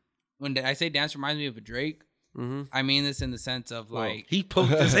when I say dance reminds me of a Drake. I mean this in the sense of like He poked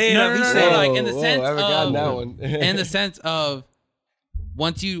his head No, up. no, He no, said, no, like in the Whoa, sense I haven't gotten that of one. in the sense of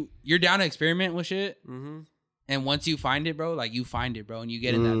once you're down to experiment with shit, and once you find it, bro, like you find it, bro, and you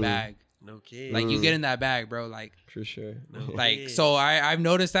get in that bag. no kid. Like you get in that bag, bro. Like For sure. so I've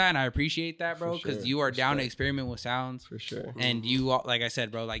noticed that and I appreciate that, bro, For because sure. you are down to experiment with sounds. For sure. And you, like I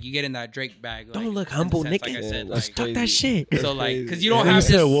said, bro, like you get in that Drake bag. Like, Don't look in the humble, sense, nigga. Like I said, Yeah, that's like, crazy. Talk that shit. so like, crazy. because you don't Yeah, have you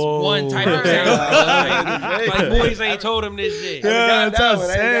said, this whoa. one type of sound. Like boys ain't told him this shit. Yeah, that's what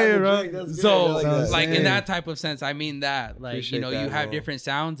I'm saying, bro. So, Like in Yeah. that type of sense, I mean that. Like, Appreciate you know, that, you have man. different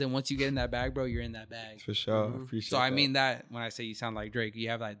sounds, and once you get in that bag, bro, you're in that bag. For sure. Appreciate So I that. mean that when I say you sound like Drake, you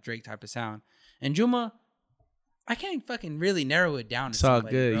have that Drake type of sound. And Juma, I can't fucking really narrow it down. To It's all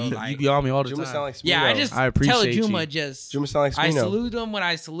somebody, good. Bro. You Like, be on me all the Juma time. sound like Smino. yeah, I just I tell appreciate Juma you. just. Juma sound like I Smino. salute him when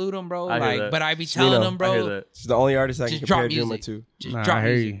I salute him, bro. I hear Like, that. but I be telling Smino. him, I hear bro. that. It's the only artist I can Just drop compare Juma music. to. Just Nah, drop I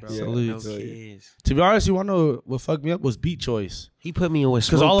hear music, you. bro. Yeah. Salute. No So, kids. To be honest, you want to know what fucked me up was beat choice. He put me in with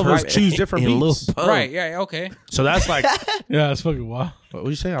Because all of us Smoke choose Perp different and Lil beats. Pump. Right? Yeah. Okay. So that's like, Yeah, that's fucking wild. what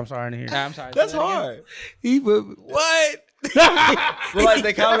you say? I'm sorry, I didn't hear. Yeah, I'm sorry. That's Say that again. hard. He put what? Well, like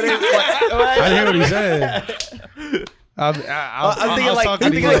the combination. I didn't hear what he said. I'm thinking like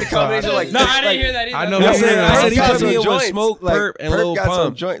the combination. Like No, I didn't hear that either. I know I what said, you're I said he got put some me in with joints. Smoke, Like, Perp, and Lil got some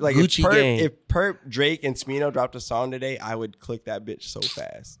Pump. joint. Like Gucci gang. if Perp, Drake, and Smino dropped a song today, I would click that bitch so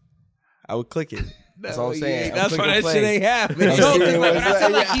fast. I would click it. That's all I'm saying. That's why that shit ain't happening. I'm No, serious. 'cause, like, when I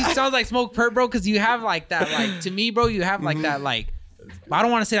said like Yeah. he sounds like Smoke Perp, bro, because you have like that, like to me, bro, you have like that, like I don't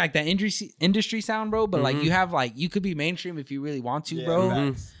want to say like that industry sound, bro, but like you have like you could be mainstream if you really want to, Yeah, bro.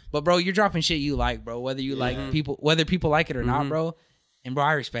 facts. But bro, you're dropping shit you like, bro, whether you like people, whether people like it or not, bro. And bro,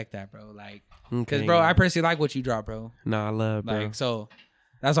 I respect that, bro. Like, because bro, I personally like what you drop, bro. Nah, I love, bro. Like, so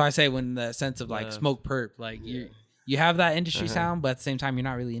that's why I say when the sense of like Love. Smoke Perp, like you have that industry sound, but at the same time, you're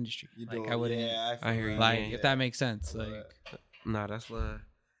not really industry. Like I wouldn't, I hear you. like gang. if that makes sense. Like, Nah, that's love.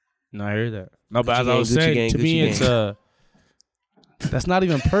 No, I hear that. No, but Gucci as I gang, was Gucci saying, gang, to me, Gucci it's gang. that's not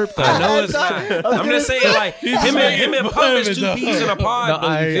even perp though. I know it's not. I'm just saying, like him and Pump is two peas in a pod. No,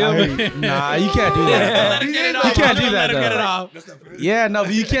 though, you feel me? Nah, you can't do that. get it You off. can't do Let that him get it though. off. Yeah, no,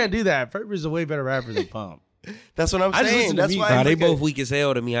 but you can't do that. Perp is a way better rapper than Pump. That's what I'm I just saying. listen to That's me. why. Nah, I they forget- both weak as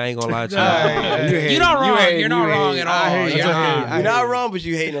hell to me. I ain't gonna lie to You're not wrong. You're not wrong at all. I hear you. You're not. You're not wrong, but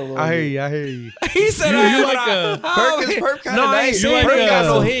you hating a little. I hear bit. you. I hear you. you. He said, You "I like a Perp kind No, of I ain't nice. saying like they ain't got a-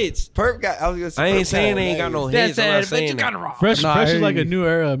 no hits. Perp got. I was gonna say. I ain't Perp saying kinda they ain't got no nice. hits. That's I'm not it. But saying you got it that. wrong. Fresh, No, I fresh is hear like you. a new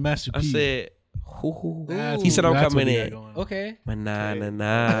era of Master P. I said, hoo. That's He said I'm that's coming what we got in. going on. Okay. But nah. You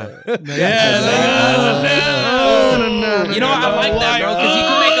know what? I like that, bro. Because you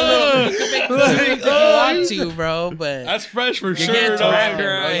can make a little. You can make tunes if you want to, bro. But That's fresh for you're sure. getting to dog. rapping,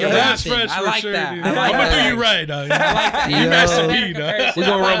 bro. You're That's rapping. fresh I for like sure. that. dude. I like I'm gonna that. do you right, dog. I like that. You You Master know? P, dog. We're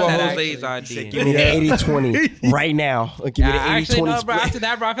gonna I rub like a that, Jose's actually. idea. Give me the 80-20 right now. Give me the Yeah, actually, 80-20 no, bro. split. After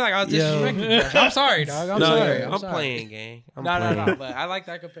that, bro, I feel like I was disrespectful. Bro. I'm sorry, dog. I'm No, sorry. I'm sorry. playing, gang. I'm No, playing. no. But I like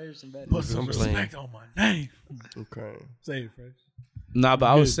that comparison better. Put some I'm playing. respect on my name. Okay. Say it, Fresh. Nah, but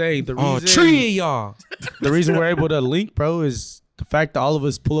I was saying the Oh, reason tree of y'all. the reason we're able to link, bro, is the fact that all of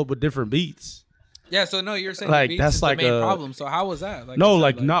us pull up with different beats. Yeah, so no, you're saying Like, the beats that's is like the main a- problem. So how was that? No, I said,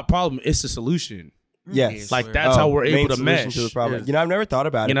 like not problem. It's the solution. Yes. Like that's how we're main able to solution mesh. to the problem. Yes. You know, I've never thought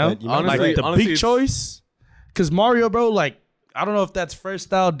about You it. know, but Honestly, like right. the honestly, beat it's- choice. Because Mario, bro, like I don't know if that's fresh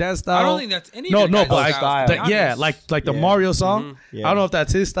style, dance style. I don't think that's any. No, of no, your but guys' like, style. styles, to be yeah, honest. like the Yeah. Mario song. Yeah. I don't know if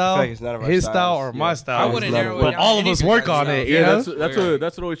that's his style, like it's none of our his style, styles. or my Yeah. style. I wouldn't None narrow of it But down all to of any us your work guys' on it, styles. you Yeah, know?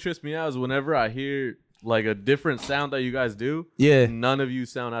 that's what always trips me out is whenever I hear like a different sound that you guys do. Yeah, None of you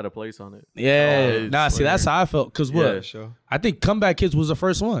sound out of place on it. yeah. Oh, Nah, see, that's how I felt. Cause what? Yeah, Sure. I think Comeback Kids was the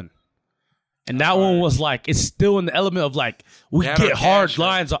first one. And that one was like, it's still in the element of like, we Battle get hard Cash,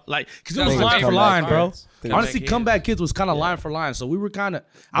 lines, like, because it That's was my line for favorite line, bro. lines. Honestly, Kids. Comeback Kids was kind of line for line. So we were kind of,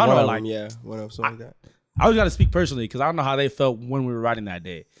 I One don't know, of like, them, yeah, one of them, something like that. I was got to speak personally because I don't know how they felt when we were writing that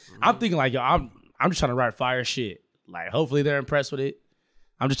day. I'm thinking like, yo, I'm just trying to write fire shit. Like, hopefully they're impressed with it.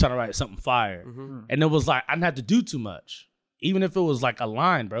 I'm just trying to write something fire. And it was like, I didn't have to do too much. Even if it was like a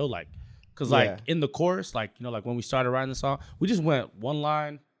line, bro. Like, because like Yeah. in the chorus, like, you know, like when we started writing the song, we just went one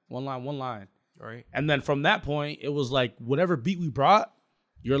line. Right. And then from that point, it was like whatever beat we brought,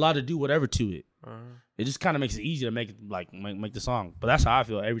 you're allowed to do whatever to it. It just kind of makes it easy to make it like make the song. But that's how I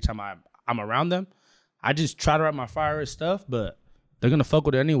feel every time I'm around them. I just try to write my fire stuff, but they're gonna fuck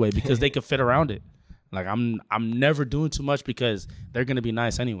with it anyway because they can fit around it. Like I'm never doing too much because they're gonna be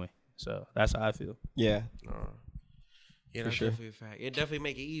nice anyway. So that's how I feel. Yeah. Yeah, that's definitely a fact. It definitely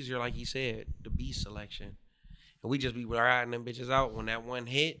make it easier, like you said, the beat selection. And we just be riding them bitches out. When that one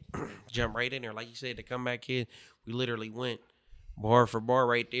hit, jump right in there. Like you said, the Comeback Kid, we literally went bar for bar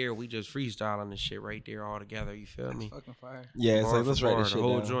right there. We just freestyling this shit right there all together. You feel me? Fucking fire. Yeah, it's Bar like, for let's write bar, this the shit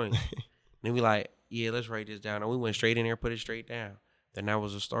whole down. joint. Then we like, yeah, let's write this down. And we went straight in there, put it straight down. Then that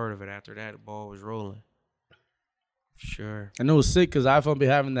was the start of it. After that, the ball was rolling. Sure. And it was sick because iPhone be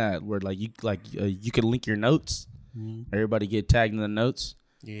having that where like you can link your notes. Everybody get tagged in the notes.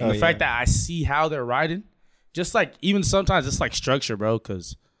 Yeah. And the fact that I see how they're writing, just like even sometimes it's like structure, bro.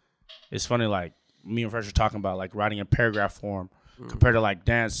 Because it's funny, like me and Fresh are talking about like writing in paragraph form compared to like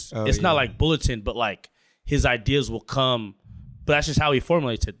dance. Oh, it's yeah. not like bulletin, but like his ideas will come. But that's just how he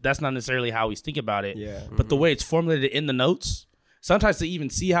formulates it. That's not necessarily how he's thinking about it. Yeah. But the way it's formulated in the notes, sometimes to even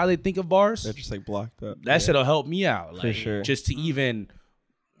see how they think of bars, They're just like blocked up. that shit'll help me out. Like, sure. just to even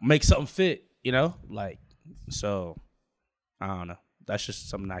make something fit, you know? Like, So I don't know. That's just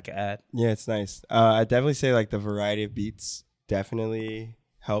something I can add. Yeah, it's nice. I definitely say like the variety of beats definitely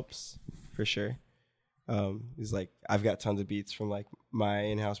helps for sure. He's like, I've got tons of beats from like my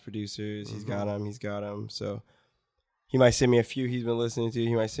in-house producers. He's got them. So he might send me a few he's been listening to.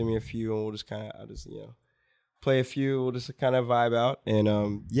 He might send me a few, and we'll just kind of, I'll just, play a few. We'll just kind of vibe out.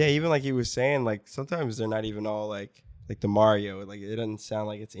 And yeah, even like he was saying, like sometimes they're not even all like the Mario. Like it doesn't sound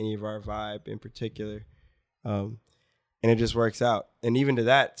like it's any of our vibe in particular. And it just works out. And even to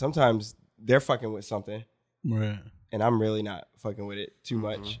that, sometimes they're fucking with something. Right. And I'm really not fucking with it too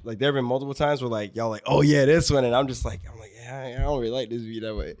much. Like there have been multiple times where like y'all like, oh yeah, this one, and I'm like, yeah, I don't really like this beat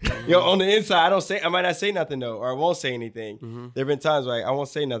that way. On the inside, I might not say nothing though, or I won't say anything. There have been times where I won't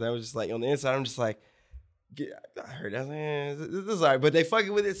say nothing. I was just like, on the inside, I'm just like, I heard that, this is all right, but they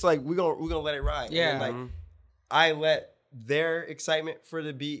fucking with it. It's like we're gonna let it ride. Yeah. And then, like I let their excitement for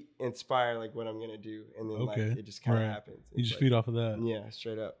the beat inspire like what I'm gonna do, and then like it just kind of happens. You just feed off of that. Yeah,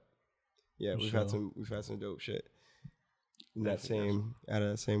 straight up. Yeah, we've had some dope shit. In that out of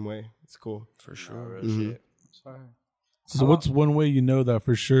that same way. It's cool. For sure. Shit. So what's one way you know that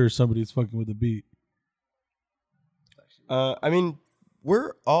for sure somebody's fucking with the beat? I mean,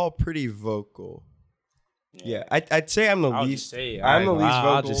 we're all pretty vocal. Yeah, I'd say I'm the least. I'm the least vocal.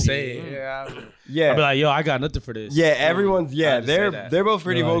 I'll just say it. Yeah. I'll be like, yo, I got nothing for this. Yeah, everyone's. Yeah, they're both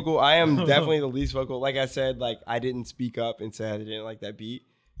pretty You're like- vocal. I am definitely the least vocal. Like I said, like I didn't speak up and say I didn't like that beat,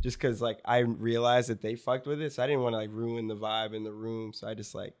 just because like I realized that they fucked with it, so I didn't want to like ruin the vibe in the room. So I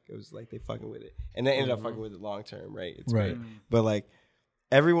just like it was like they fucking with it, and they ended up fucking with it long term, right? It's Right. great, but like.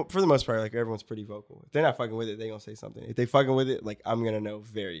 Everyone, for the most part, like everyone's pretty vocal. If they're not fucking with it, they gonna say something. If they fucking with it, like I'm gonna know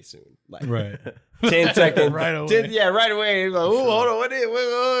very soon. Like Right. 10 seconds. Right away. Right away. It's like, ooh, hold on,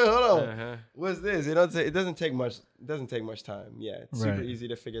 hold on. What's this? It doesn't take much. It doesn't take much time. Yeah, it's super easy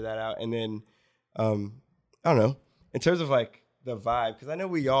to figure that out. And then, I don't know. In terms of like the vibe, because I know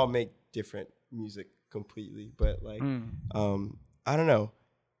we all make different music completely, but like, I don't know.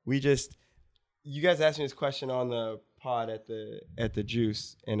 You guys asked me this question on the pod at the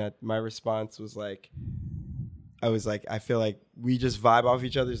Juice, and my response was like, I feel like we just vibe off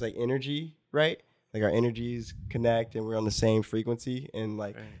each other's like energy, right? Like our energies connect and we're on the same frequency, and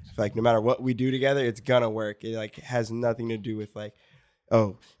like I feel like no matter what we do together, it's gonna work. It like has nothing to do with like,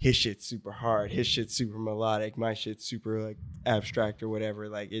 oh, his shit's super hard, his shit's super melodic, my shit's super like abstract or whatever.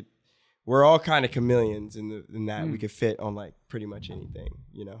 Like we're all kind of chameleons in that we could fit on like pretty much anything.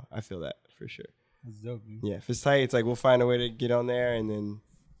 I feel that for sure. That's dope, dude. Yeah, if it's tight, it's like we'll find a way to get on there, and then,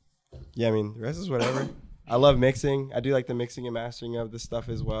 yeah, I mean, the rest is whatever. I love mixing. I do like the mixing and mastering of the stuff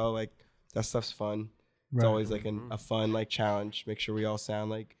as well. Like that stuff's fun. It's always like a fun like challenge. Make sure we all sound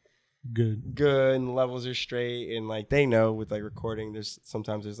like good, and the levels are straight, and like they know with like recording.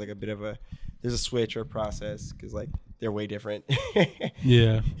 Sometimes there's like a bit of a switch or process because like they're way different.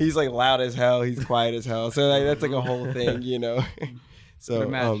 Yeah, he's like loud as hell. He's quiet as hell. So like that's like a whole thing, So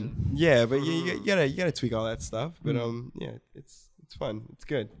yeah, but you gotta tweak all that stuff. But yeah, it's fun. It's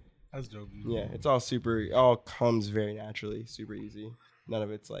good. That's dope. Yeah, it's all it all comes very naturally, super easy. None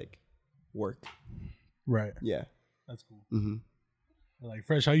of it's like work. Right. Yeah. That's cool. Mm-hmm. Like,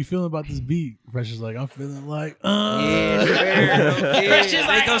 Fresh, how you feeling about this beat? Fresh is like, I'm feeling like, Fresh is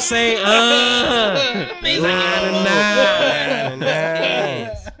like, gonna say,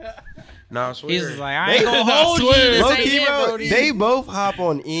 No, he's like, I ain't gonna hold you. Low key, bro, they both hop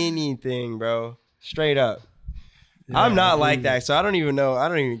on anything, bro. Straight up. Yeah, I'm not like that, so I don't even know. I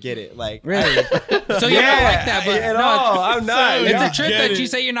don't even get it. Like, really? So you're not like that, but at all. I'm not. It's a trip that you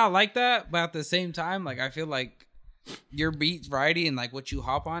say you're not like that, but at the same time, like I feel like your beat variety and like what you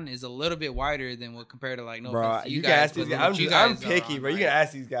hop on is a little bit wider than what compared to like bro. You can ask these guys. I'm picky, bro. You can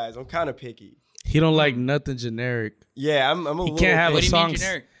ask these guys. I'm kind of picky. He don't like nothing generic. Yeah, I'm a little. He can't have a song.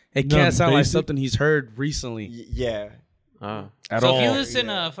 It can't sound like something he's heard recently. Yeah. At all. So if you listen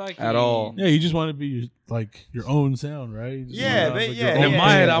to fucking at all. Yeah, you just want to be your own sound, right? Yeah, but yeah. And in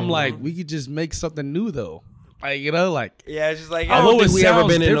my head, I'm like, we could just make something new though. Like, like. Yeah, it's just like, I don't think we ever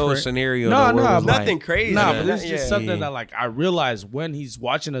been in no scenario. No, nothing crazy. No, but it's just something that like I realize when he's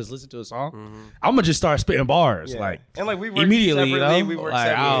watching us listen to a song, I'm gonna just start spitting bars, like, and like we immediately, we work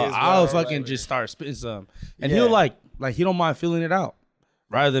like I'll fucking just start spitting some, and he'll like he don't mind feeling it out.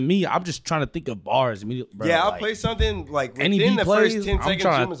 Rather than me, I'm just trying to think of bars immediately. Bro. Yeah, I'll play something like within the first 10 seconds,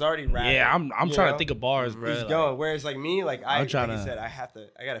 Jim was already rapping. Yeah, I'm trying to think of bars, bro. He's going. Whereas like me, like I said,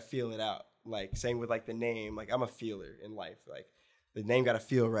 I gotta feel it out. Like same with like the name, like I'm a feeler in life. Like the name gotta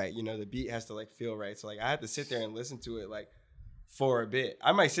feel right. The beat has to like feel right. So like I have to sit there and listen to it like for a bit.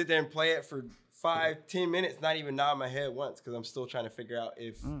 I might sit there and play it for 5-10 minutes, not even nod my head once, because I'm still trying to figure out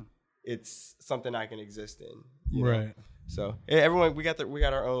if it's something I can exist in. You know? Right. So everyone, we got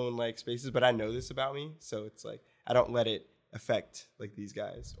our own like spaces, but I know this about me, so it's like I don't let it affect like these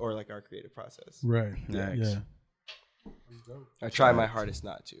guys or like our creative process. Right. Nice. Yeah. I try my hardest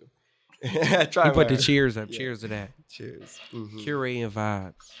not to. I try. You put the my- cheers up. Yeah. Cheers to that. Cheers. Mhm. Curating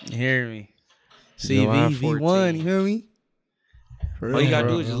vibes. You hear me? July CV V1, you hear me? For All you real, gotta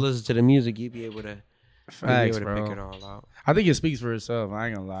bro. do is just listen to the music. You'll be able to, Facts, pick bro. it all out. I think it speaks for itself. I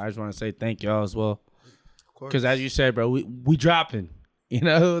ain't gonna lie. I just want to say thank y'all as well. Of course. Because as you said, bro, we dropping. You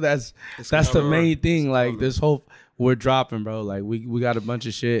know, that's the coming. main thing. It's Like coming. this whole we're dropping, bro. Like we got a bunch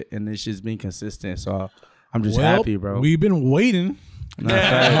of shit and it's just been consistent. So I'm just happy, bro. We've been waiting. Nah,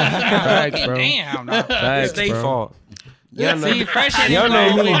 facts, bro. Damn, no. Facts, It's their bro. fault. Yeah, See, Fresh ain't Y'all even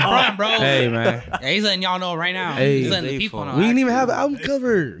know know me. front, bro. Hey, man. Yeah, he's letting y'all know right now. Hey. He's letting the They people fault. know. We didn't even have an album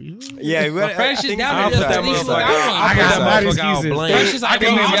cover. You know? Yeah, But Fresh is down I'll to put just that release motherfucker. without one. I got that mad motherfucker out excuses. blank. Fresh is like, I bro,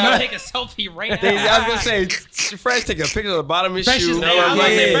 think I'm they gonna got- take a selfie right I was now. gonna say, Fresh take a picture of the bottom of his Fresh shoe. is like, I'm about to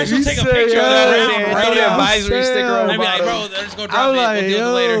say, Fresh will He take a said, picture of yeah, the Right ground there, right throw the now. advisory sticker on And the be like, bottom. bro, let's go drop I'm it. like, We'll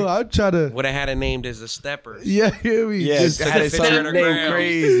deal with it later. I'll try to. Would have had it named as the Steppers. Yeah, hear me. Yeah, Just- had it picture of something the named ground.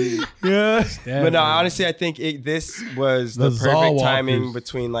 crazy. yeah. But no, honestly, I think this was the The perfect Zaw timing Walkers.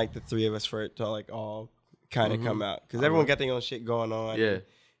 between like the three of us for it to like all kind of come out because everyone got their own shit going on. Yeah.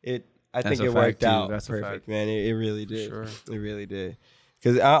 I think a it fact, worked too. out That's a perfect, fact. man. It really did. Sure. It really did.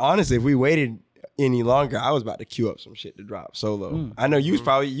 Because honestly, if we waited any longer, I was about to queue up some shit to drop solo. I know you was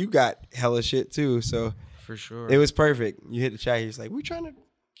probably you got hella shit too, so For sure. it was perfect. You hit the chat. He was like, "We trying to.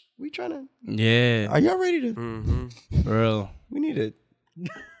 Yeah. Are y'all ready to? Mm-hmm. For real. We need to."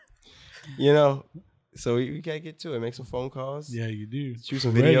 You know, so we gotta get to it. Make some phone calls. Yeah, you do. Shoot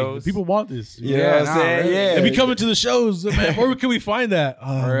some Ready. videos. The people want this. You know what I'm saying? really. Yeah. They be coming to the shows, man. Where can we find that?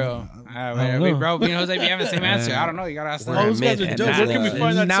 For real. I don't We, know. bro, me and Jose be having the same answer. I don't know. You gotta ask them. Oh, those guys are And dope. Where can we now-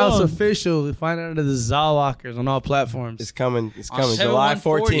 find that Now song? it's official. We find it under the Zawalkers on all platforms. It's coming. It's On coming. July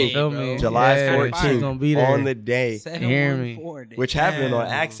 7148, 14th. Feel bro. me? July Yeah, 14th. it's gonna be there. On the day, Hear me. 714. which happened on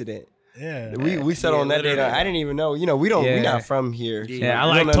Damn. accident. Yeah. We settled on that date. literally. I didn't even know. You know, we Yeah. not from here. Yeah, I We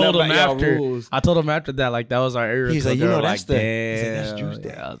like don't know told nothing him about y'all after. rules. I told him after that, like that was our area. He's code. like, They you know, were that's like, he's like, that's damn. Juice Day.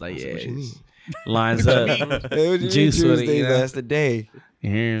 Yeah, I was like, I said, yeah, what you mean? lines up. Juice with it, you know? That's the day. You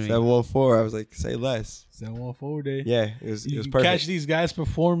hear me? 714. I was like, say less. 714 day. Yeah, it was You can perfect. catch these guys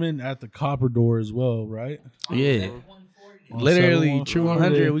performing at the Copper Door as well, right? Yeah, On literally, 714 true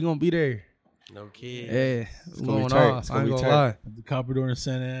 100. day. We gonna be there. No kid. Yeah, it's gonna be going tight. on. It's I gonna ain't be gonna tight. lie. At the Copper Door in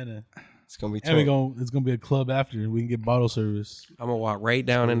Santa Ana. It's gonna be And we tough. it's gonna be a club after. We can get bottle service. I'm gonna walk right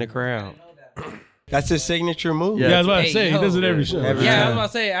down in the crowd. That's his signature move. Yeah, I was about to Hey, say yo. he does it every show. Every Yeah, I was time. about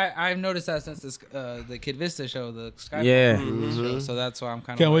to say I've noticed that since this the Kid Vista show, the Skype Yeah. show, so that's why I'm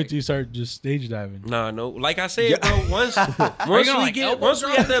kind of Can't wait till you start just stage diving. Nah, no. Like I said, bro. Once gonna, we like, get elbow once we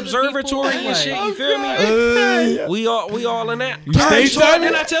drop at the into people? observatory and Like, shit, you feel me? We all in that. You stage diving?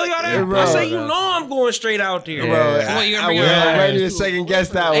 Didn't I tell y'all that? bro. I say you know I'm going straight out there. Bro, Yeah. What, you gonna I bring was your- ready to second guess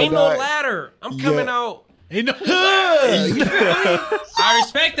that Ain't one. no dog. ladder. I'm coming out. Ain't no. I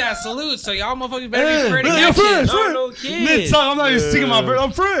respect that. Salute. So y'all motherfuckers better be prepared to Yeah, catch fresh, it. No, no kids. Mid-song, I'm not even singing my verse.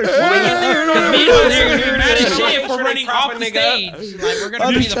 I'm fresh. Because me and Jose are gonna be mad as Make shit sure if we're they running prop off a the nigga stage. Like we're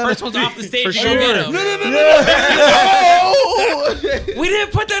gonna be the first ones off the stage For to go get sure. them. We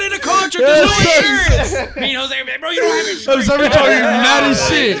didn't put that in the contract. There's no insurance. Me and Jose are like, bro, you don't have I'm insurance. sorry, you're mad as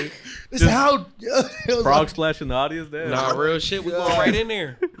shit. This is how. Frog splash in the audience there. Nah, real shit. We going right in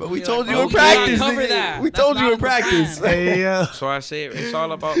there. But we told you bro, in we gotta practice. cover nigga. that. We That's told you not in the practice. plan. Hey, So I said it's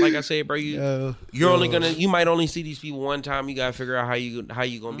all about, like I said, bro. You're only you might only see these people one time. You gotta figure out how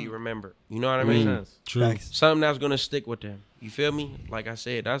you gonna be remembered. You know what I mean? Makes sense. True. Facts. Something that's gonna stick with them. You feel me? Like I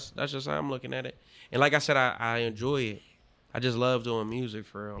said, that's just how I'm looking at it. And like I said, I enjoy it. I just love doing music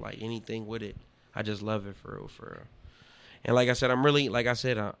for real. Like anything with it, I just love it for real. And like I said, I'm really, like I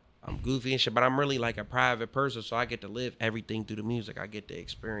said, I'm goofy and shit, but I'm really like a private person, so I get to live everything through the music. I get to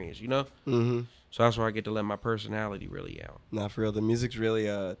experience, you know. Mm-hmm. So that's where I get to let my personality really out. Nah, for real. The music's really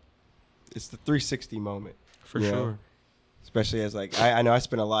it's the 360 moment. For you know? sure. Especially as like I know I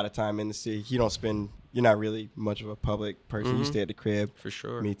spend a lot of time in the city. You're not really much of a public person. You Mhm. stay at the crib. For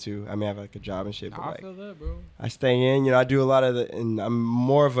sure. Me too. I mean, I have like a job and shit, but I like feel that, bro. I stay in. You know, I do a lot of and I'm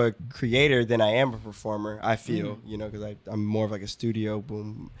more of a creator than I am a performer. I feel, you know, because I'm more of like a studio,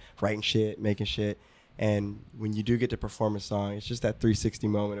 boom, writing shit, making shit. And when you do get to perform a song, it's just that 360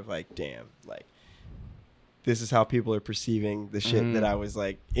 moment of like, damn, like this is how people are perceiving the shit that I was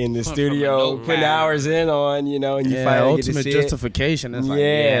like in the From a studio notepad. putting hours in on, you know, and you Yeah, finally get to ultimate see it. justification. It's like,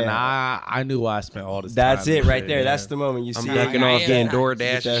 Yeah. yeah, nah, I knew why I spent all this time. That's it and right shit, there. yeah. That's the moment you I'm see ducking it. off getting Yeah. DoorDash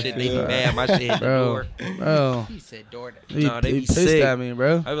Get and that shit. They be feel. mad. My shit hit the Bro, door. bro. He said DoorDash. He, Nah, they he be pissed sick. at me,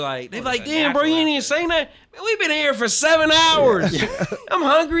 bro. I be like, they be like, It's a damn, bro, you natural ain't even saying that. Man, we been here for 7 hours. I'm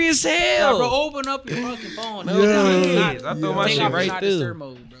hungry as Yeah, hell. bro, open up your fucking phone. No, Yeah. kids. I throw my Take shit off right not through. disturb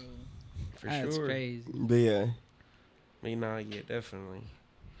mode, bro. For That's sure. crazy. But yeah. Nah, yeah, definitely.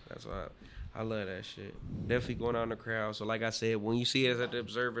 That's why I love that shit. Definitely going out in the crowd. So like I said, when you see us at the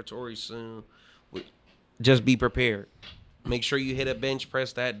observatory soon, just be prepared. Make sure you hit a bench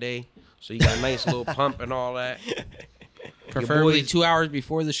press that day, so you got a nice little pump and all that. Preferably boys- 2 hours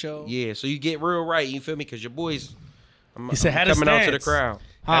before the show. Yeah, so you get real right. You feel me? Because your boys, He said, had a coming out to the stance. crowd.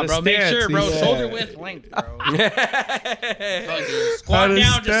 Huh, Had a bro, make stance, sure, bro. he said. Shoulder width length, bro. Fucking squat Had a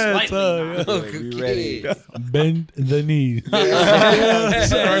down just stance, slightly. huh? nah. Be ready. Bend the knee.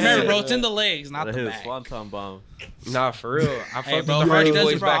 Remember, bro, it's in the legs, not That the hit a back. swanton bomb. Nah, for real. I Hey, fucked bro, with the Hardy Hardy does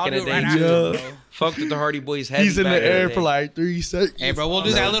Boys it, bro. back I'll in do the it day. right after, Yeah. bro. Fucked with the Hardy Boys heavy. He's in back the air day. for like 3 seconds. Hey, bro, we'll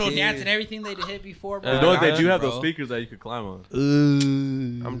do that little kid. dance and everything they hit before, bro. And knowing I that you got have bro. those speakers that you could climb on.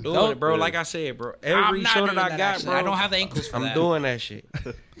 I'm doing it, bro. Like I said, bro. Every I'm not show doing that I got, actually. bro. I don't have the ankles for I'm that. doing that shit.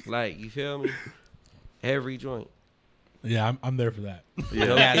 Like, you feel me? Every joint. Yeah, I'm there for that. Yeah,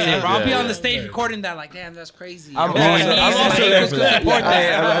 see, bro, I'll be Yeah, on the yeah. stage recording that, like, damn, that's crazy. I'm I don't also- have I'm knees, also my there ankles for could that. support Yeah,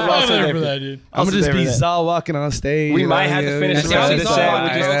 that. I'm I'm also there there for for that, dude. I'm gonna just there be for that. Zal walking on stage. We you might know, have to yeah, finish yeah. the That's rest how of we the go. set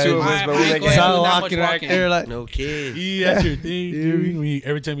with just two of us, but we make it Zal happen. walking right there, like, No kids. That's your thing, dude. When you,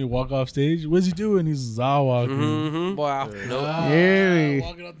 every time you walk off stage, what's he doing? He's Zal walking. Mm-hmm. Boy, I- you hear me?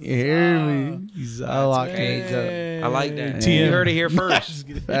 Walking up the You hear Zal. me? Zal walking. Hey. I like that. TM. You heard it here first.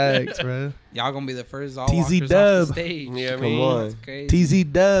 Facts, bro. y'all gonna be the first all TZ walkers off Dub. the stage. Yeah, I Come mean, on. That's crazy. TZ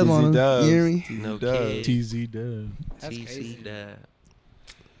Dub on him. Dubs. You hear me? No Dubs. kids. TZ Dub. That's TC crazy. Dub.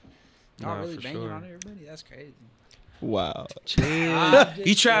 Y'all Nah, really for banging sure. on everybody? That's crazy. Wow. I'm He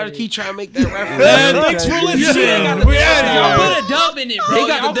just tried to kidding. keep trying to make that reference. Thanks for listening. Y'all put a dub in it, bro. They got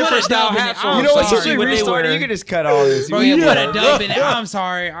the Y'all put a different style dub in it. hats I'm on. You know what? So Since see we what they restarted, wear. you can just cut all this. Bro, you put a dub in it. I'm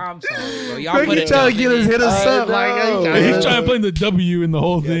sorry, bro. Y'all Bro, put he a trying dub to get in us it. hit us I up. Like, know. hey, He's trying to play the W in the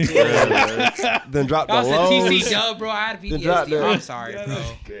whole thing. Then drop the Y'all said lows. TC dub, bro. I had drop PTSD. the- I'm sorry, bro.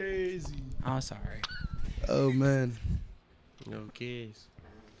 crazy. I'm sorry. Oh man. No kids.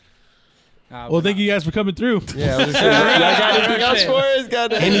 Well, thank you guys for coming through. Yeah, I was just saying, y'all got anything else for us?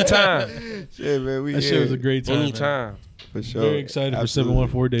 Got Anytime. Shit, man, we That shit here. was a great time. man. Anytime. For sure. Very excited for Absolutely.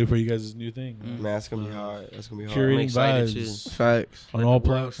 714 Day for you guys' new thing. Man, that's gonna be hard. That's gonna be hard. Curating excited Vibes Facts. on Let all the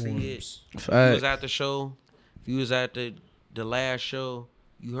world see platforms. it. If you was Facts. at the show, if you was at the last show,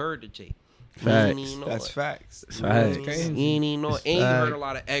 you heard the tape. You Facts. ain't even know That's it. facts. Facts. You ain't even know it. And you Facts. heard a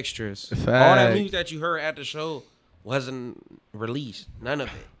lot of extras. Facts. All that music that you heard at the show wasn't released. None of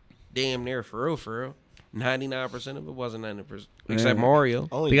it. Damn near for real. 99% of it wasn't 90%. Except Man. Mario.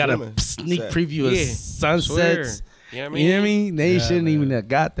 Only They got Juma a sneak said. preview of Yeah. sunsets. You know what I You mean? hear me? They shouldn't even have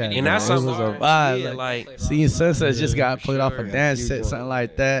got that. And bro. that's It was something. a vibe. Yeah, like, like seeing sunsets just got for played off a sure. dance You set, doing something it.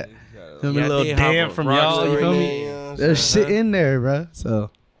 like that. Feel me? Yeah, A little they have damn a from rock y'all. You story, feel man. me? You know what I'm There's saying? shit in there, bro. So,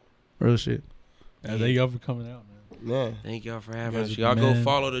 real shit. Yeah, thank y'all for coming out, man. Man. Thank y'all for You having guys us. are Y'all the go man.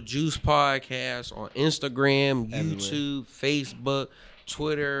 follow the Juice Podcast on Instagram, Everywhere. YouTube, Facebook,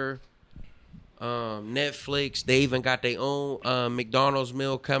 Twitter, Netflix. They even got their own McDonald's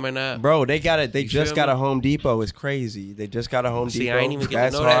meal coming up. Bro, they got it. They You just feel got me? a Home Depot. It's crazy. They just got a Home See, Depot. I ain't even get to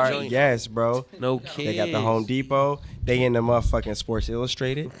That's know that hard. joint. Yes, bro. No kids. They got the Home Depot. They in the motherfucking Sports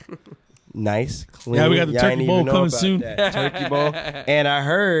Illustrated. Nice, clean. Yeah, we got the Y'all Turkey ain't Bowl even know coming about soon. that. Turkey Bowl. And I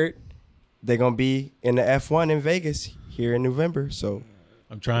heard they're gonna be in the F1 in Vegas here in November. So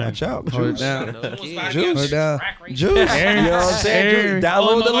I'm trying. watch out. Hold it Juice. down. No Juice. kids. Juice. Hold it down. Juice. You know what I'm saying? Juice.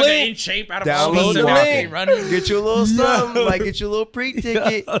 Download the link. Download the link. Get you a little something. Like get you a little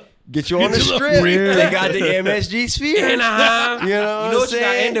pre-ticket. Get you on the strip. They got the MSG Sphere. Anaheim. You know You know what what you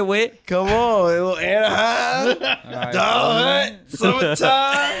got to end it with? Come on, a little Anaheim, Dog Hut,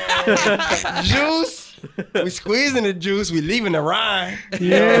 summertime, juice. We squeezing the juice. We leaving the rye.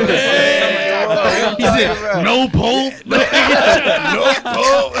 Yeah. He said, no pulp. No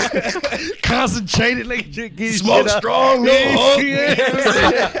pulp. Concentrated. Like, just get Smoke shit up. strong. No hook.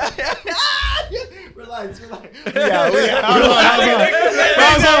 Yeah. Relax. That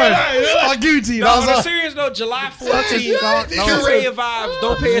was hard. I'll give it to you. No, That on was a hard. serious note, July 14th, Curating Vibes.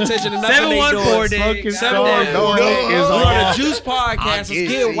 Don't pay attention to nothing they 714 doing. day. 714. No, We're no, on the Juice Podcast. Let's get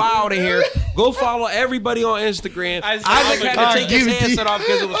get it. wild in here. Go follow everybody on Instagram. Isaac Isaac had to take his give it to headset off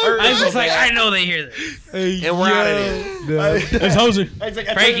because it was hurting. I was so just like, bad. I know they hear this. And we're out of there. It's Hoser. It's like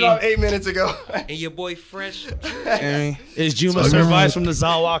I turned Frankie. it off 8 minutes ago. And your boy Fresh. Is Juma survives from the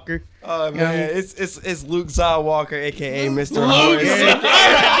Zal Walker? Oh man, it's Luke Zawalker, aka Mr. Luke Horse.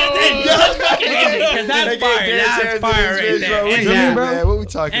 Because that's fire. That's fire right there. And that, bro. Man, what we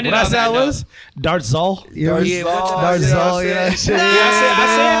talking And What about? I said was Dart Zal. Darth Yeah, Zal, Darth you know Zal, what I'm yeah, saying? shit. I said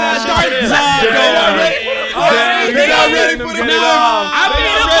that. You're not ready for the I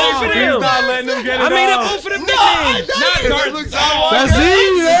made up both of them. Not letting them get it I made up off. both of them nicknames. Not Luke Zawalker. That's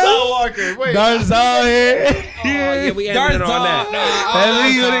it, man. Zawalker. Wait. Dart Zal here. Oh, yeah, we ended it on that.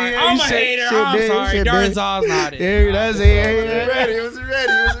 I'm a hater. I'm sorry. Darth Zal's not it. Here, that's it. It wasn't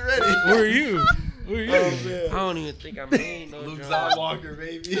ready. Who are you? I don't even think I made no Luke Luke Zawalker,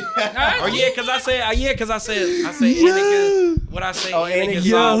 baby. Oh yeah, because I said Anakin. What I say? Anakin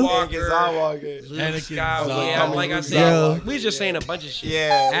Skywalker. Luke Skywalker. Yeah, like I said, we just saying a bunch of shit.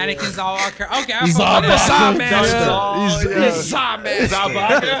 Yeah. Anakin Skywalker. Okay, I'm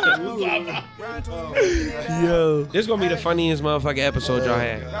Yo. This is gonna be the funniest motherfucking episode y'all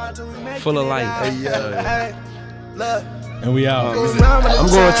had. Full of life. Hey, look. And we out. I'm going to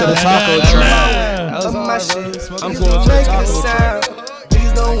the taco truck. Up my shit. I'm Niggas going don't to the make taco it sound.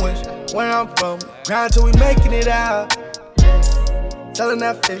 Niggas don't wish where I'm from. Grind till we making it out. Selling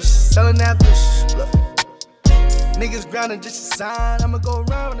that fish, selling that fish. Look. Niggas grinding just a sign. I'ma go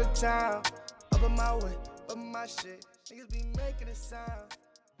around the town. Up in my way, up in my shit. Niggas be making it sound.